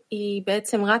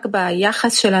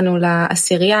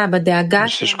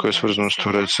 Всичко е свързано с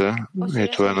Твореца и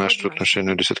това е нашето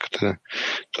отношение в десетката,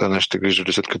 това е нашата грижа в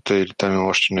десетката или там има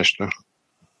още нещо?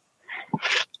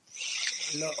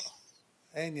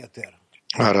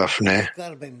 Раф, не.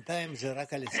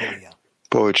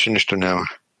 Повече нищо няма.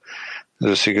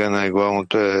 За сега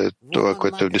най-главното е това,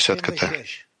 което е в десятката.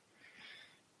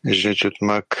 Жените от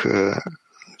Мак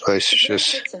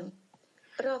 26.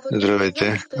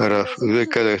 Здравейте. Раф, вие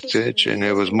казахте, че не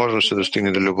е възможно да се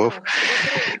достигне до любов,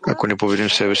 ако не победим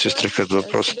себе си страхът.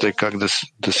 Въпросът е как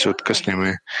да се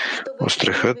откъснем от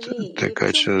страхът,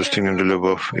 така че да достигнем до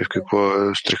любов. И в какво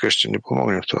страхът ще ни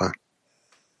помогне в това?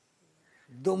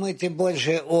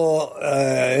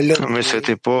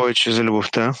 Мислете повече за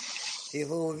любовта. И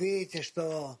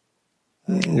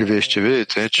вие ще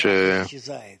видите, че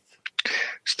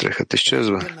страхът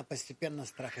изчезва.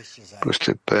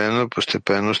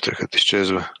 Постепенно страхът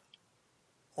изчезва.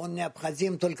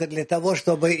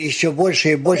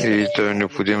 И той е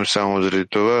необходим само заради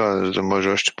това, за да може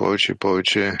още повече и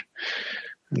повече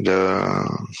да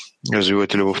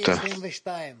развивате любовта.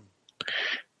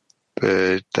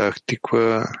 Петах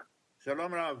Тиква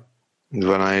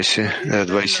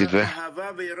 22.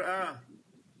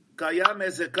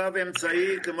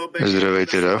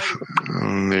 Здравейте, Раф.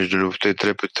 Между любовта и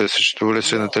трепета съществува ли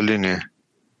следната линия?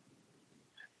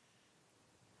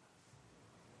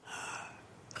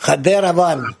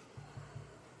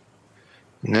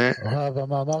 Не.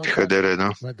 Хадер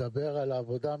 1.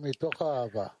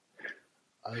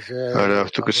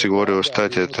 Рав тук се говори в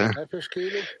статията,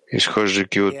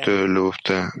 изхождайки от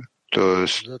любовта.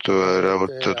 Тоест, това е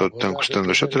работата от тънкостта на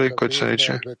душата, който се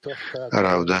нарича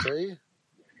Равда.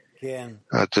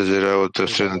 А тази работа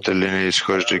в средната линия,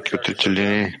 изхождайки от трите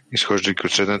линии, изхождайки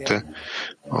от средната,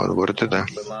 отговорите да.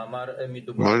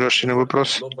 Може ли още един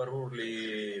въпрос?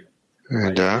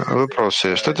 Да, въпрос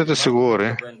е. В статията се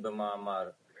говори,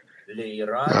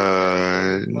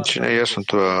 че не е ясно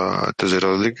тази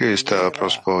разлика и става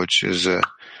въпрос повече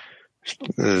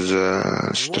за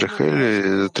страха или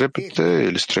за трепета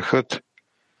или страхът.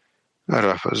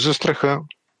 Рафа, за страха.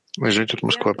 Жените от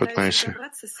Москва 15.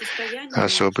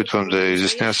 Аз се опитвам да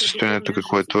изясня състоянието,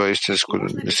 какво е това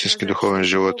истински духовен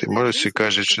живот. И може да се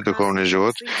каже, че духовният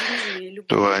живот,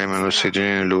 това е именно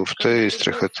съединение на любовта и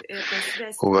страхът.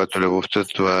 Когато любовта,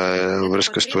 това е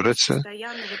връзка с Твореца,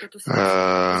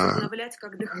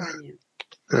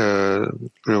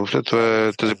 любовта, това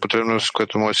е тази потребност,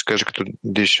 която може да се каже като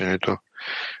дишането.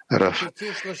 Раф.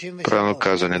 Правилно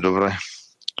казане, добре.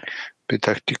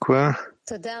 Питах ти коя?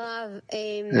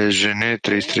 Жене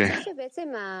 33.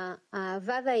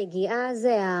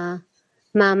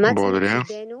 Благодаря.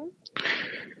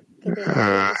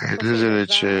 Излиза ли,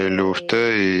 че любовта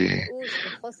и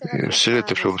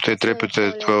усилията в любовта и трепета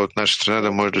е това от наша страна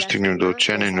да може да стигнем до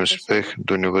учение и успех,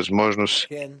 до невъзможност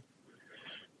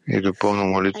и до пълна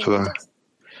молитва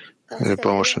или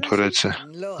помощ на Твореца?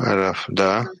 Раф,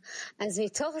 да.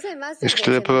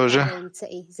 Искате да продължа?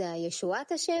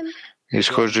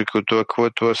 Изхождайки от това, какво е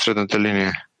това средната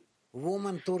линия?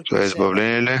 Това е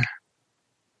избавление ли?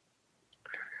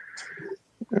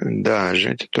 Да,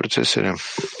 жените Турция 7.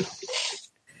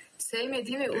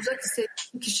 Sevmediğim ve uzak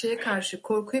hissettiğim kişiye karşı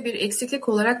korkuyu bir eksiklik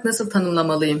olarak nasıl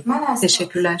tanımlamalıyım?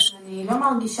 Teşekkürler.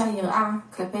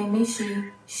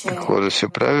 Какво да се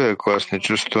прави, ако аз не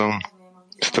чувствам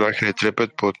страх или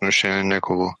трепет по отношение на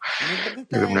някого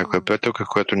или някоя приятелка,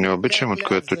 която не обичам, от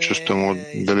която чувствам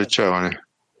отдалечаване?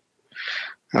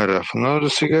 Раф, но до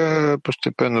сега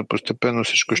постепенно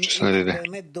всичко ще се нареди.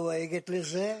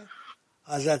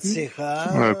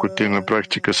 Ако ти на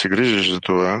практика се грижиш за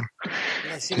това,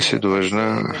 ти си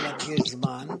длъжна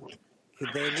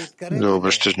да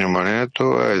обръщаш внимание на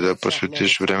това и да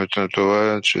посветиш времето на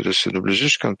това, че да се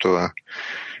доближиш към това.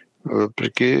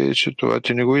 Въпреки, че това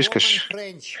ти не го искаш.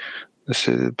 Да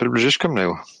се приближиш към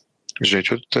него.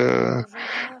 Жените от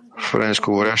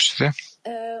френско говорящите.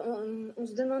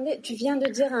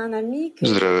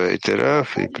 Здравейте,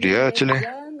 Раф и приятели.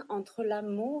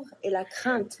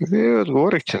 Вие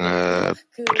отговорихте на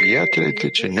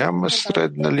приятелите, че няма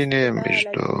средна линия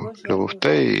между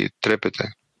любовта и трепета.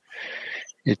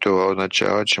 И това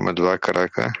означава, че има два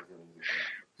крака,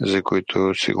 за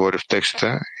които се говори в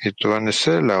текста, и това не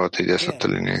са лявата и дясната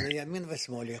линия.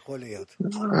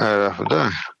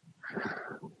 Да.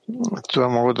 Това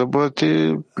могат да бъдат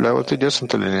и лявата и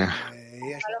дясната линия.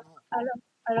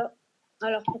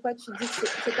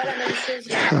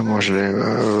 Може ли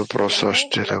въпрос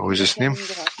още да го изясним?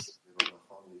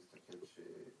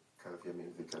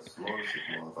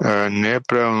 Не е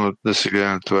правилно да се гледа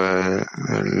на това е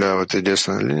лявата и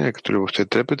дясна линия, като любовта и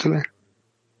трепета ли?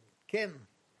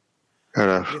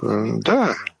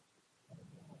 Да.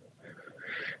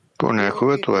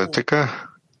 Понякога това е така.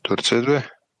 Турция 2.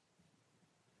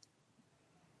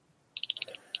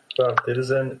 There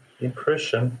is an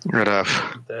impression that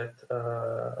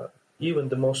even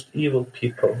the most evil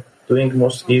people doing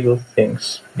most evil things,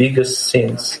 biggest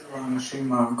sins.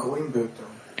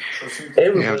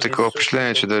 Имам такова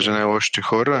впечатление, че даже най-лошите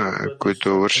хора,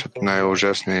 които вършат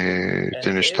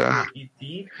най-ужасните неща,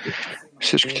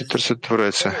 всички търсят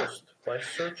Твореца.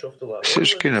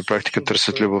 Всички на практика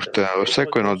търсят любовта. Във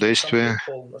всяко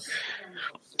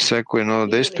едно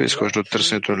действие изхожда от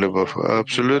търсенето на любов.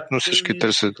 Абсолютно всички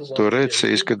търсят Твореца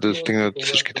и искат да стигнат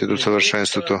всичките до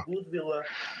съвършенството.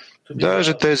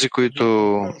 Даже тези,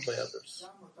 които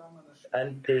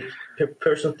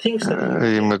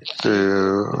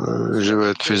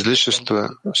живеят в излишества,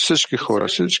 всички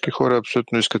хора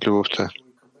абсолютно искат любовта.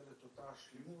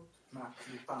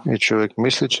 И човек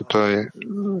мисли, че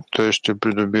той ще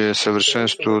придобие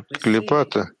съвършенство от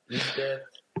клипата.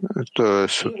 Т.е.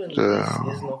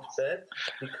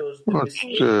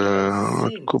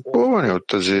 от купуване, от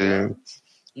тази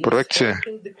проекция.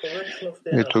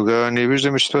 И тогава ние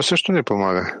виждаме, че това също не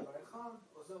помага.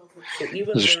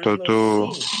 Защото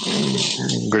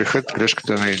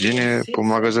грешката на единия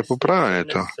помага за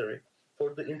поправянето.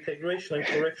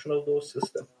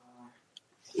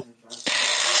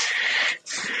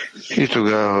 И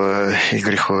тогава и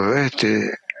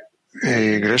греховете,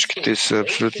 и грешките са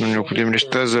абсолютно необходими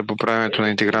неща за поправянето на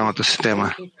интегралната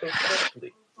система.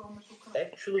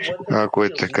 Ако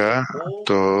е така,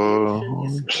 то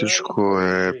всичко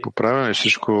е поправено и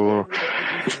всичко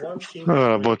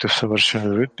работи в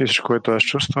съвършен вид. И всичко, което аз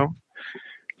чувствам,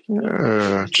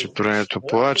 че творението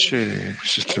плаче и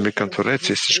се стреми към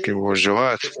Твореца и всички го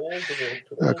желаят.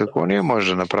 А какво ние може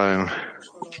да направим?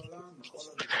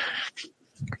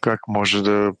 Как може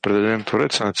да предадем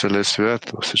Твореца на целия свят,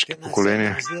 във всички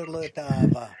поколения?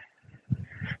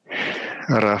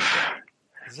 Рав,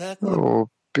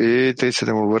 опитай се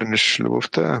да му върнеш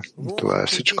любовта. Това е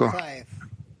всичко.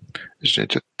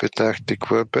 Жените от Петах,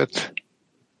 Тиква 5.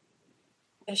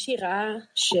 יש יראה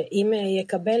שאם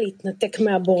יקבל יתנתק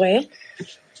מהבורא,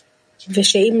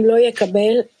 ושאם לא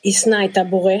יקבל ישנא את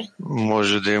הבורא.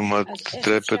 Може да имат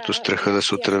трепет от страха да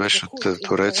се отървеш от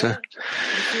Твореца,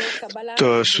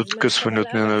 т.е. откъсване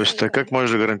от ненавистта. Как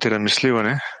може да гарантираме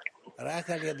сливане?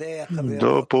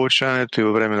 До получаването и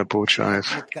във време на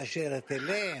получаването.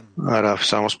 Рав,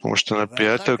 само с помощта на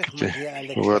приятелките,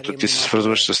 когато ти се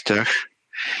свързваш с тях,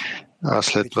 а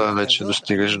след това вече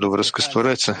достигаш до връзка с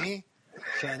Твореца.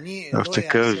 В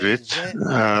такъв вид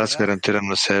аз гарантирам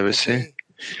на себе си,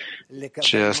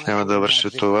 че аз няма да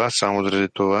върша това, само заради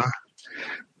това,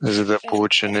 за да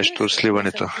получа нещо от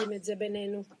сливането.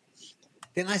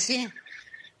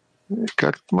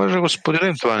 Как може да го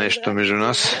споделим това нещо между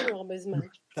нас?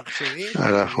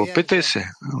 Раф, опитай се.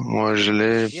 Може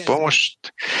ли помощ?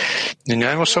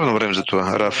 Нямаме особено време за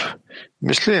това. Раф,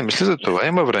 мисли за това.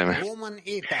 Има време.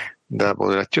 Да,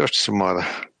 благодаря. Ти още си млада.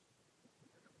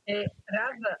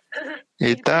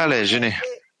 Италия, жени.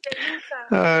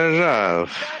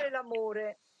 Рав.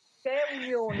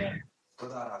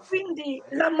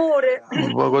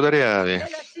 Благодаря ви.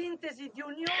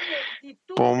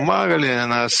 Помага ли на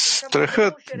нас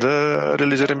страхът да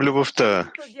реализираме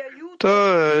любовта?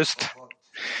 Тоест,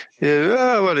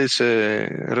 явява ли се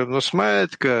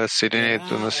равносметка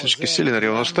съединението на всички сили на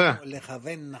реалността?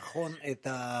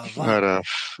 Рав,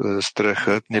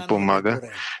 страхът ни помага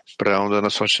правилно да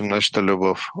насочим нашата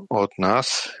любов от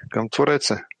нас към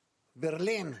Твореца.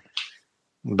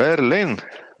 Берлин.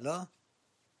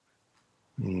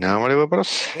 Няма ли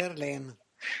въпрос?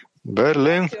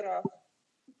 Берлин.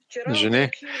 Жени,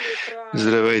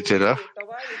 здравейте, Рав.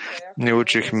 Не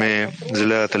учихме за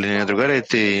лявата линия на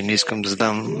другарите и не искам да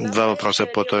задам два въпроса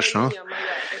по-точно.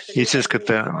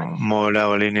 Истинската моя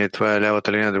лява линия, това е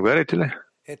лявата линия на другарите ли?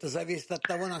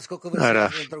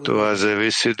 Рав, това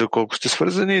зависи доколко сте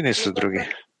свързани едни с други.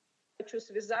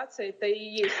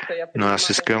 Но аз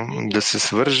искам да се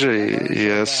свържа и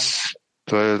аз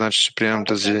това значи, че приемам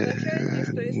тази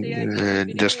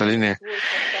дясна линия.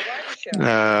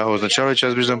 Означава ли, че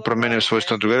аз виждам промени в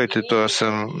свойството на другарите, то аз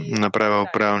съм направил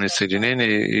правилни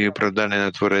съединения и оправдание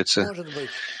на Твореца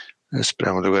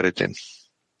спрямо другарите.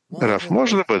 Раф,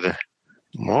 може да бъде.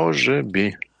 Може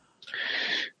би.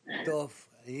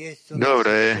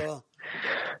 Добре.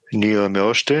 Ние имаме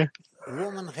още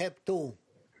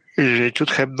жить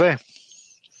от Хеп 2.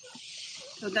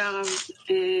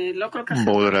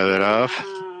 Благодаря, Раф.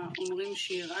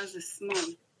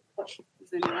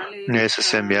 Не е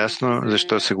съвсем ясно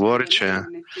защо се говори, че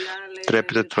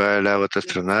трепетът това е лявата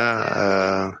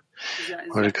страна.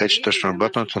 Може да кажа, че точно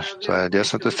обратното. Това е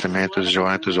дясната, стремението за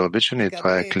желанието за обичане и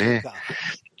това е кли.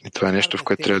 И това е нещо, в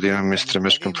което трябва да имаме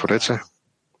стремеж към Твореца.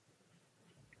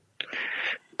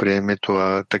 Приеме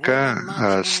това така,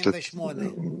 а след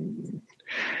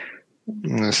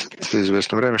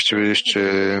известно време ще видиш,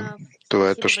 че това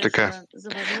е точно така.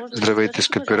 Здравейте,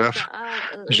 скъпи Раф.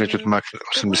 Жените от Мак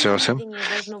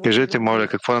 88. Кажете, моля,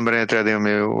 какво намерение трябва да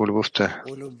имаме у любовта?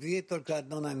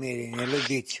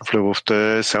 В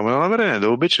любовта е само едно намерение, да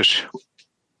обичаш.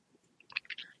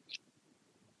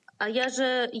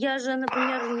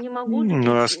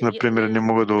 Но аз, например, не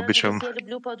мога да обичам.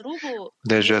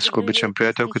 Даже аз обичам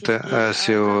приятелката, аз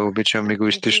я обичам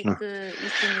егоистично.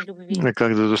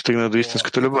 Как да достигна до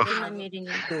истинската любов?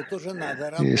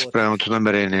 И с правилното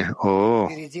намерение.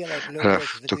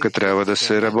 Раф, тук трябва да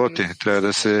се работи. Трябва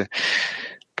да се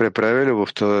преправи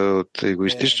любовта от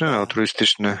егоистична на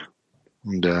алтруистична.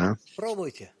 Да.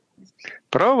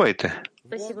 Пробвайте.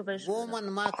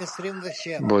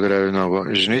 Благодаря ви много.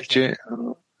 Жените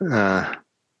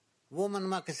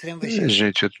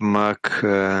от Мак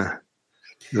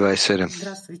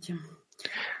 27.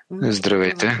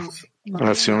 Здравейте.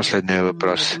 Аз имам следния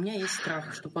въпрос.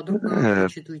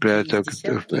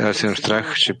 Аз имам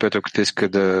страх, че приятелката иска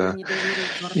да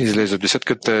излезе от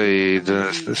десетката и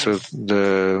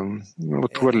да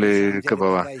отхвърли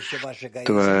кабала.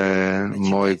 Това е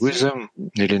мой егоизъм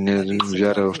или не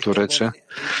вяра в Твореца.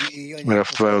 Рав,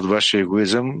 това е от вашия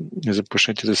егоизъм.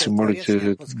 Започнете да се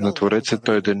молите на Твореца,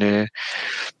 той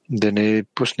да не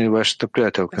пусне вашата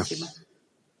приятелка.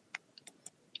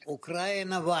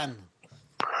 Украина 1.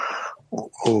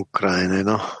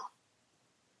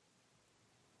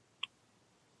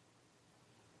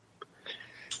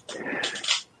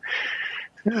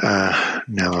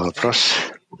 Няма въпрос.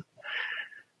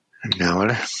 Няма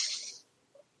ли?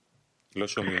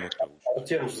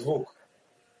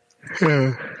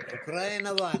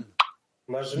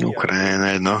 Украина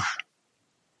 1.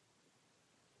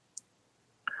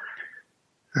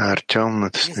 Артем,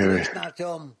 натисни ви.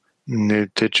 Не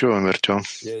те чувам, Артем.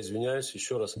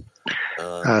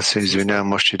 Аз се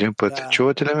извинявам още един път.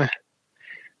 Чувате ли ме?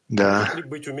 Да.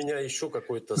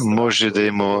 Може да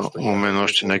има у мен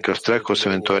още някакъв страх,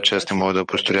 освен това, че аз не мога да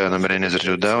построя намерение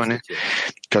заради отдаване,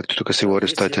 както тук се говори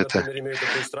в статията.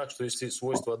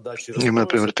 Има,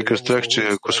 например, такъв страх, че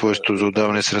ако свойството за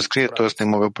отдаване се разкрие, т.е. не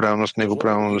мога правилно с него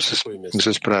правилно да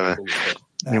се справя.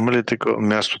 Има ли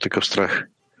място такъв страх?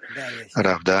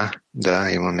 Рав,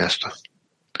 да, има място.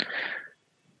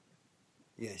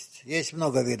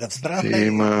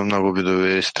 Има много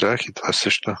видове страх и това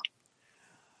също.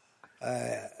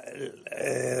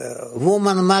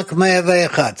 Woman Mac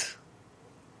 101.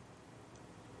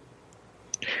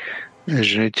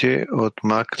 Жените от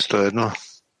Мак 101.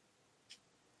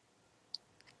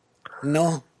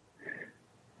 No.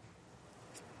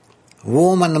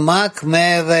 Woman Mac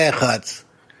 101.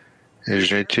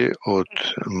 Жените от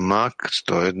Мак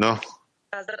 101.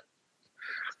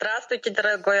 Здравствуйте,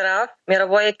 дорогой Рав,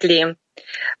 мировой Клим.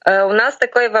 У нас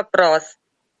такой вопрос.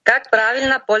 Как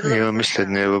правильно пользоваться? Имаме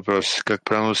следния въпрос. Как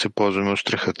правилно се ползваме от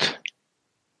страхът?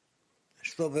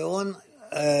 Чтобы он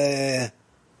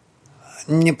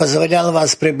не позволял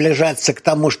вас приближаться к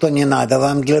тому, что не надо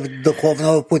вам для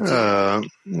духовного пути.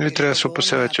 Ви трябва да се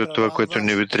опасявате от това, което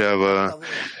не ви трябва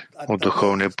от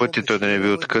духовния път и той да не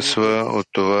ви откъсва от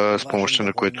това, с помощта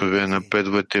на което вие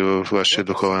напредвате във вашия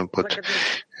духовен път.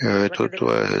 Ето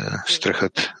това е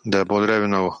страхът. Да, благодаря ви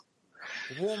много.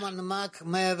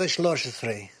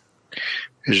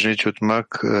 Жените от Мак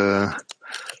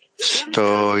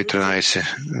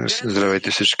 113.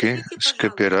 Здравейте всички.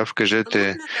 Скъпи Рав,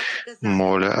 кажете,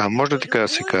 моля, а може да така да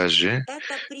се каже,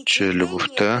 че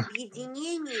любовта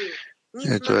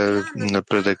ето е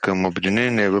напредък към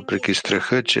обединение, въпреки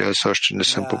страха, че аз още не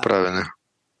съм поправена.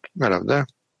 Рав, да?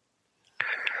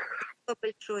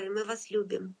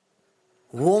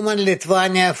 Woman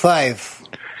Lithuania 5.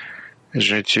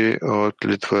 Жените от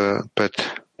Литва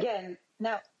 5.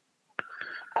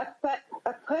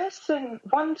 A person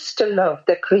wants to love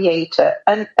the Creator,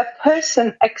 and a person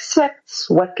accepts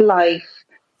what life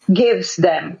gives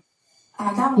them.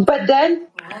 But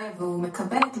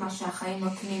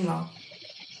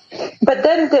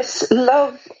then this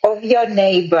love of your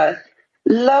neighbor,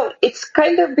 it's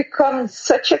kind of become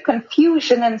such a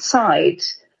confusion inside.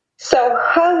 So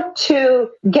how to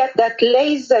get that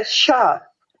laser sharp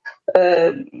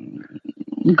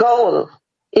goal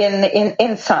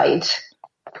inside?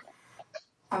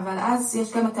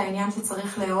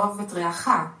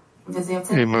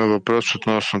 Има въпрос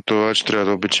относно това, че трябва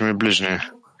да обичаме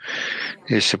ближния.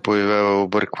 И се появява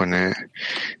объркване.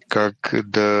 Как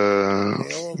да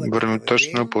върнем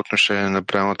точно по отношение на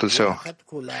правилната цел?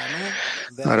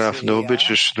 Рав, да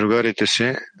обичаш другарите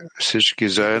си, всички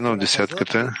заедно в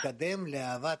десятката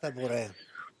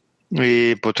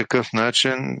и по такъв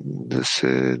начин да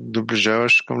се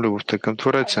доближаваш към любовта към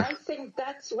Твореца.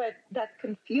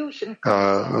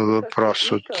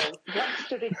 Въпросът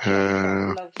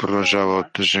продължава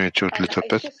от жените от Литва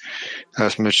 5.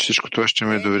 Аз мисля, че всичко това ще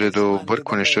ме доведе до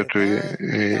объркване, защото и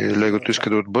легото иска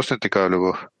да отблъсне такава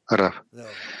любов. Рав.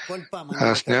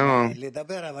 Аз нямам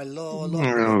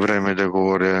време да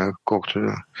говоря колкото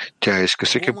тя иска.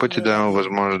 Всеки път и давам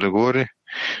възможност да говори,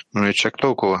 но не чак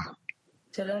толкова.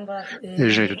 И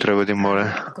жените трябва да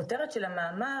моля.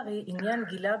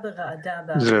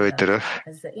 Здравейте, Рав.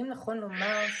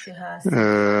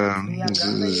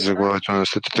 Заглавието на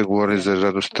статията говори за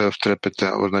радостта в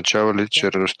трепета. Означава ли,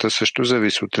 че радостта също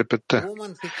зависи от трепета?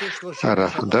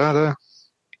 Рав, да.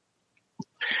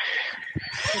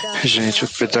 Жените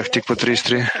от Петах Тиква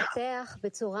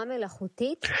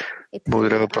 33.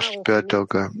 Благодаря, въпрос от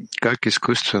приятелка. Как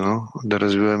изкуствено да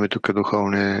развиваме тук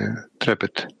духовния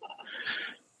трепет?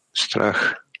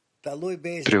 Страх,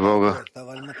 тревога,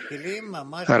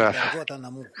 Рав.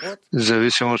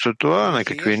 Зависимост от това на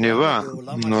какви нива,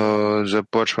 но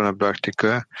започва на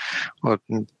практика от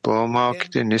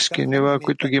по-малките, ниски нива,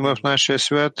 които ги има в нашия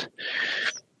свят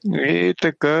и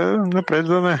така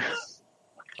напредваме.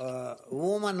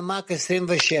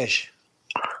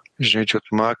 Жените от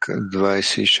МАК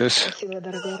 26.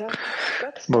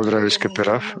 Благодаря ви, скъпи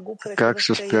Рав. Как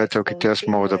с приятелките аз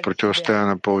мога да противостоя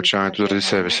на получаването заради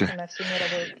себе си?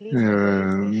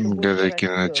 Гледайки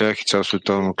на тях и цял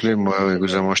световно кли, моя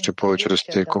егоизъм още повече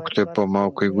расте. Колкото е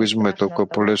по-малко егоизма, е толкова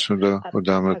по-лесно да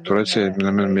отдавам на Твореца. И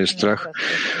на мен ми е страх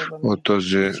от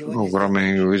този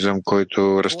огромен егоизъм,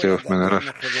 който расте в мен,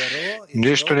 Рав.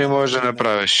 Нищо не можеш да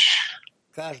направиш.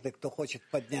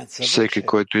 Всеки,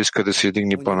 който иска да се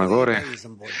дигне по-нагоре,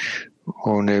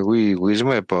 у него и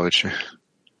егоизма е повече.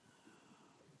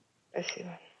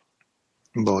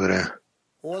 Благодаря.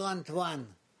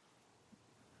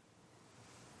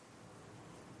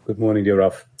 Good morning, dear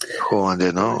Rav. Холанд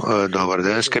едно. Добър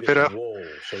ден, скъпи Рав.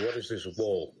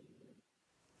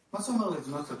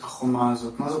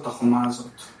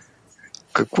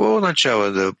 Какво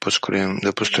означава да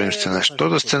построим стена? Що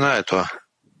да стена е това?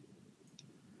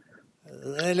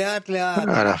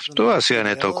 Рав, това сега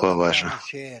не е толкова важно.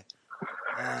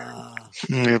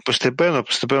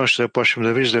 Постепенно ще започнем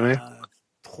да виждаме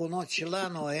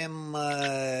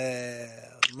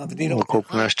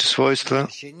колко нашите свойства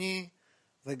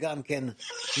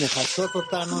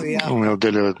не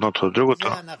отделят едното от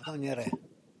другото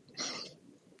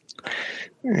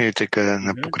и така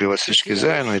напокриват всички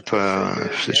заедно и това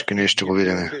всички ние ще го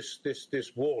видим.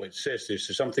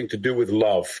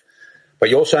 But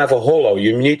you also have a hollow.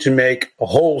 You need to make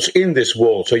holes in this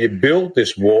wall. So you build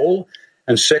this wall,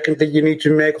 and secondly, you need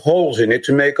to make holes in it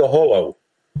to make a hollow.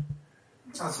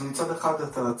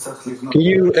 Can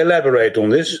you elaborate on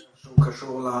this?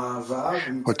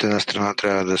 От една страна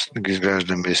трябва да ги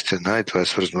изграждаме стена и това е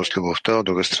свързано с любовта, от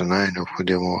друга страна е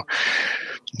необходимо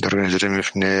да организираме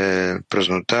в нея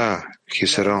празнота,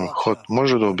 хисарон, ход.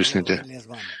 Може да обясните?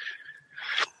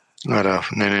 Рав,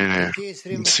 не.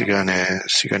 Сега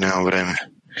нямам време.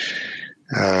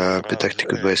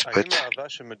 Петахтика 25.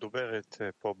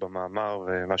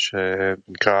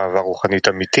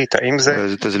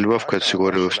 За тази любов, която се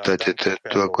говори в статията,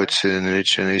 това, което се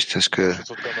нарича на истинска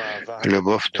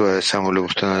любов, това е само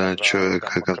любовта на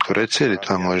човека към Твореца или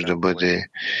това може да бъде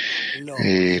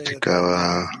и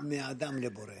такава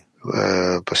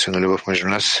пасивна любов между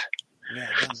нас?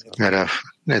 Рав,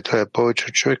 не, това е повече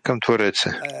от човек към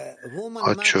Твореца.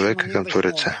 От човека към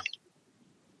Твореца.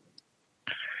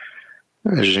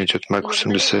 Жените от Мак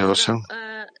 88.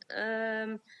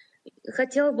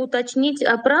 Хотела бы уточнить,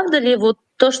 а правда ли вот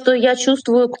то, что я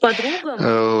чувствую к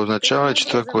подругам? Означава ли, че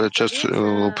това, което част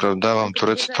оправдавам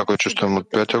Твореца, това, което чувствам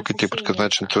от приятелките и по такъв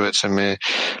начин Твореца ме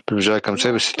приближава към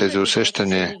себе си, тези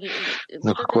усещания.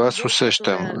 Но какво аз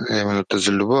усещам? Именно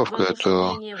тази любов,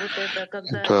 която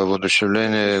това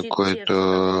въодушевление,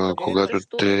 което когато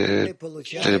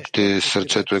трепти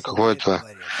сърцето и какво е това?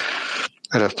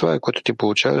 Рав, това е, което ти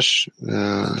получаваш,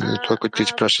 и това, което ти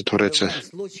изпраща Твореца.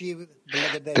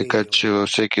 Така че във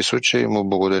всеки случай му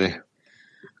благодари.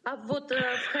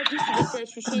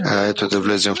 Ето да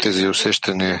влезем в тези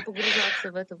усещания.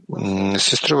 Не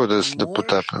се струва да се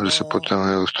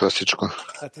потъпаме в това всичко.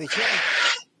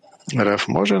 Рав,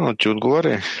 може, но ти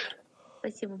отговори.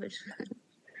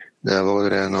 Да,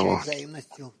 благодаря много.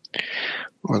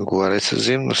 Отговаряй с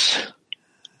взаимност.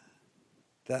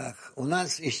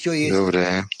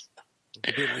 Добре.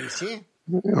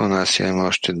 У нас има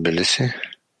още Тбилиси.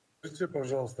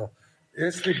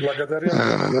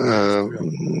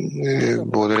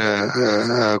 Благодаря.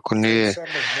 Ако ние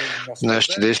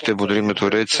нашите действия благодарим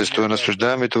Твореца, с това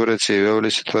наслаждаваме Твореца и явява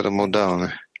ли се това да му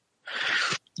отдаваме?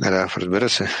 Раф, разбира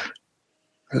се.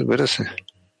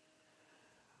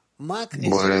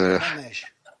 Благодаря, Раф.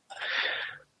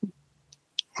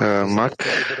 Мак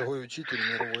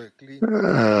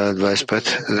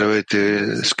 25.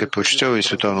 Здравейте, скъпи учител и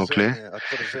световно кли.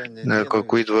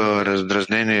 Ако идва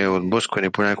раздразнение,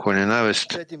 отблъскване, понякога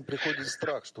ненавист,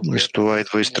 и с това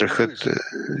идва и страхът,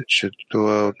 че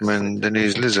това от мен да не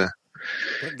излиза.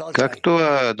 Как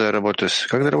това да работя?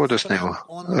 Как да работя с него?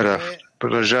 Раф,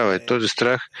 продължавай. Този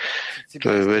страх,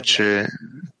 той вече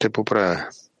те поправя.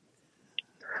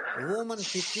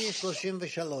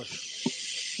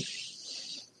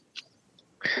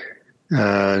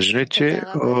 Жените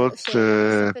от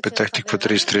Петахтиква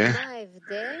 33.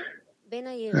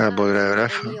 Благодаря,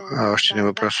 Раф. Още един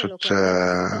въпрос от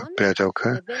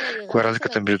приятелка. Коя е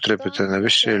разликата между трепета на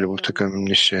висше и любовта към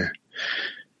нише?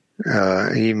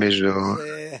 И между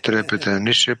трепета на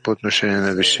нише по отношение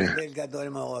на висше?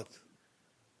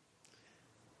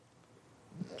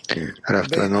 Раф,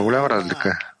 това е много голяма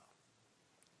разлика.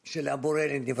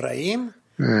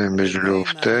 Между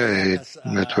любовта и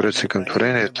на Твореца към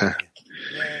творенията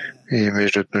и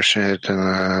между отношенията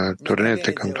на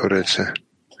творенията към Твореца.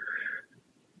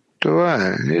 Това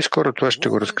е. И скоро това ще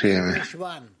го разкрием.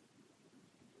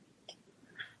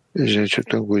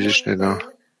 Женчето го изясни едно.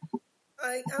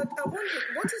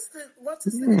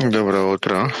 Добро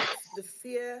утро.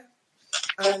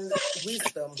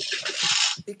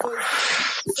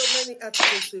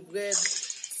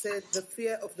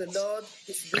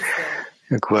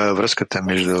 Каква е връзката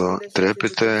между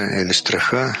трепета или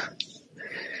страха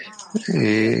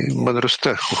и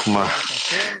мъдростта, хухма?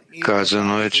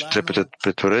 Казано е, че трепетът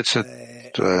пред Твореца,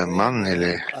 това е ман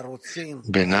или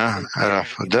бина,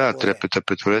 раф. Да, трепета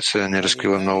пред Твореца не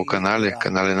разкрива много канали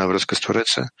на връзка с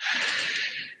Твореца.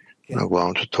 Но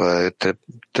главното това е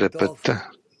трепета,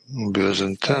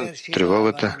 боязънта,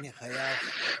 тревогата.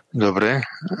 Добре,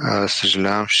 аз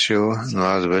съжалявам, Шил, но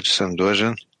аз вече съм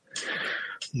длъжен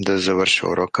да завърша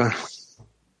урока.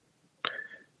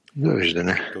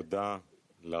 Довиждане.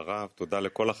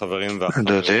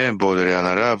 Благодаря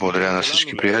на Рав, благодаря на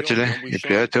всички приятели и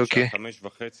приятелки.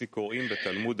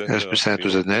 Разписанието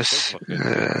за днес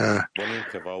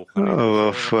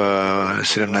в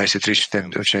 17:30 четем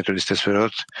учението листа с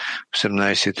период, в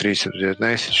 17:30 до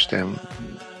 19 четем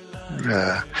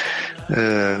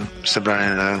събрание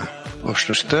на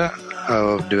общността, а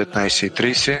в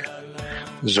 19:30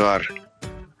 Зоар.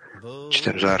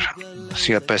 Четем Зоар.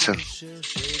 Сега песен.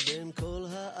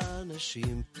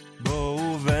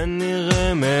 בואו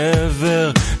ונראה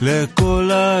מעבר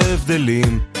לכל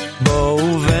ההבדלים,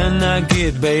 בואו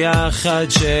ונגיד ביחד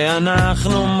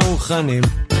שאנחנו מוכנים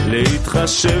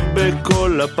להתחשב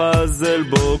בכל הפאזל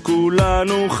בו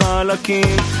כולנו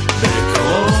חלקים.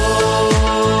 בקרוב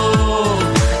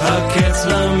הקץ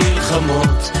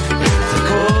למלחמות, את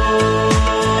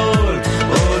הכל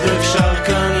עוד אפשר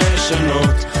כאן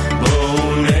לשנות,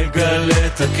 בואו נגלה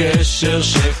את הקשר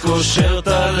שקושר את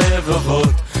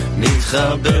הלבבות,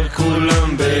 נתחבר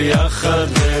כולם ביחד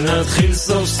ונתחיל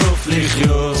סוף סוף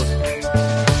לחיות.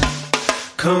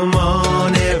 Come on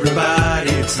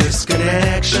everybody, it's this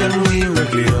connection we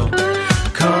reveal.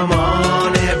 Come on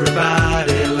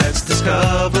everybody, let's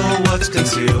discover what's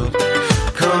concealed.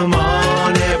 Come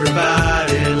on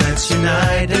everybody, let's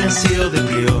unite and seal the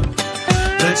deal.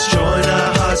 Let's join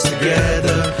our hearts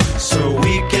together so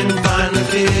we can finally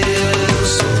feel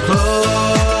so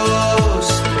close.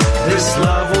 This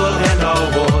love will end our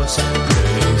wars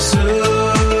pretty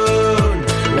soon.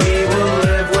 We will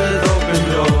live with open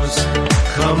doors.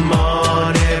 Come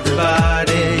on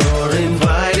everybody, you're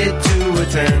invited to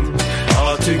attend.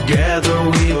 All together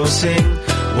we will sing,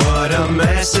 what a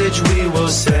message we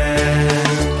will send.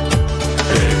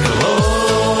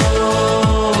 בקרוב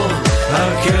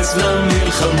הקץ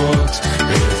למלחמות,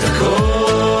 את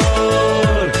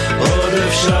הכל עוד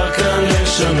אפשר כאן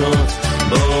לשנות,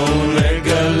 בואו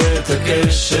נגלה את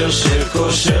הקשר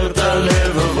שקושר את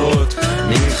הלבבות,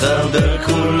 נתחבר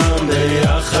כולם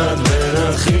ביחד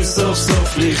ונתחיל סוף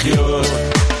סוף לחיות.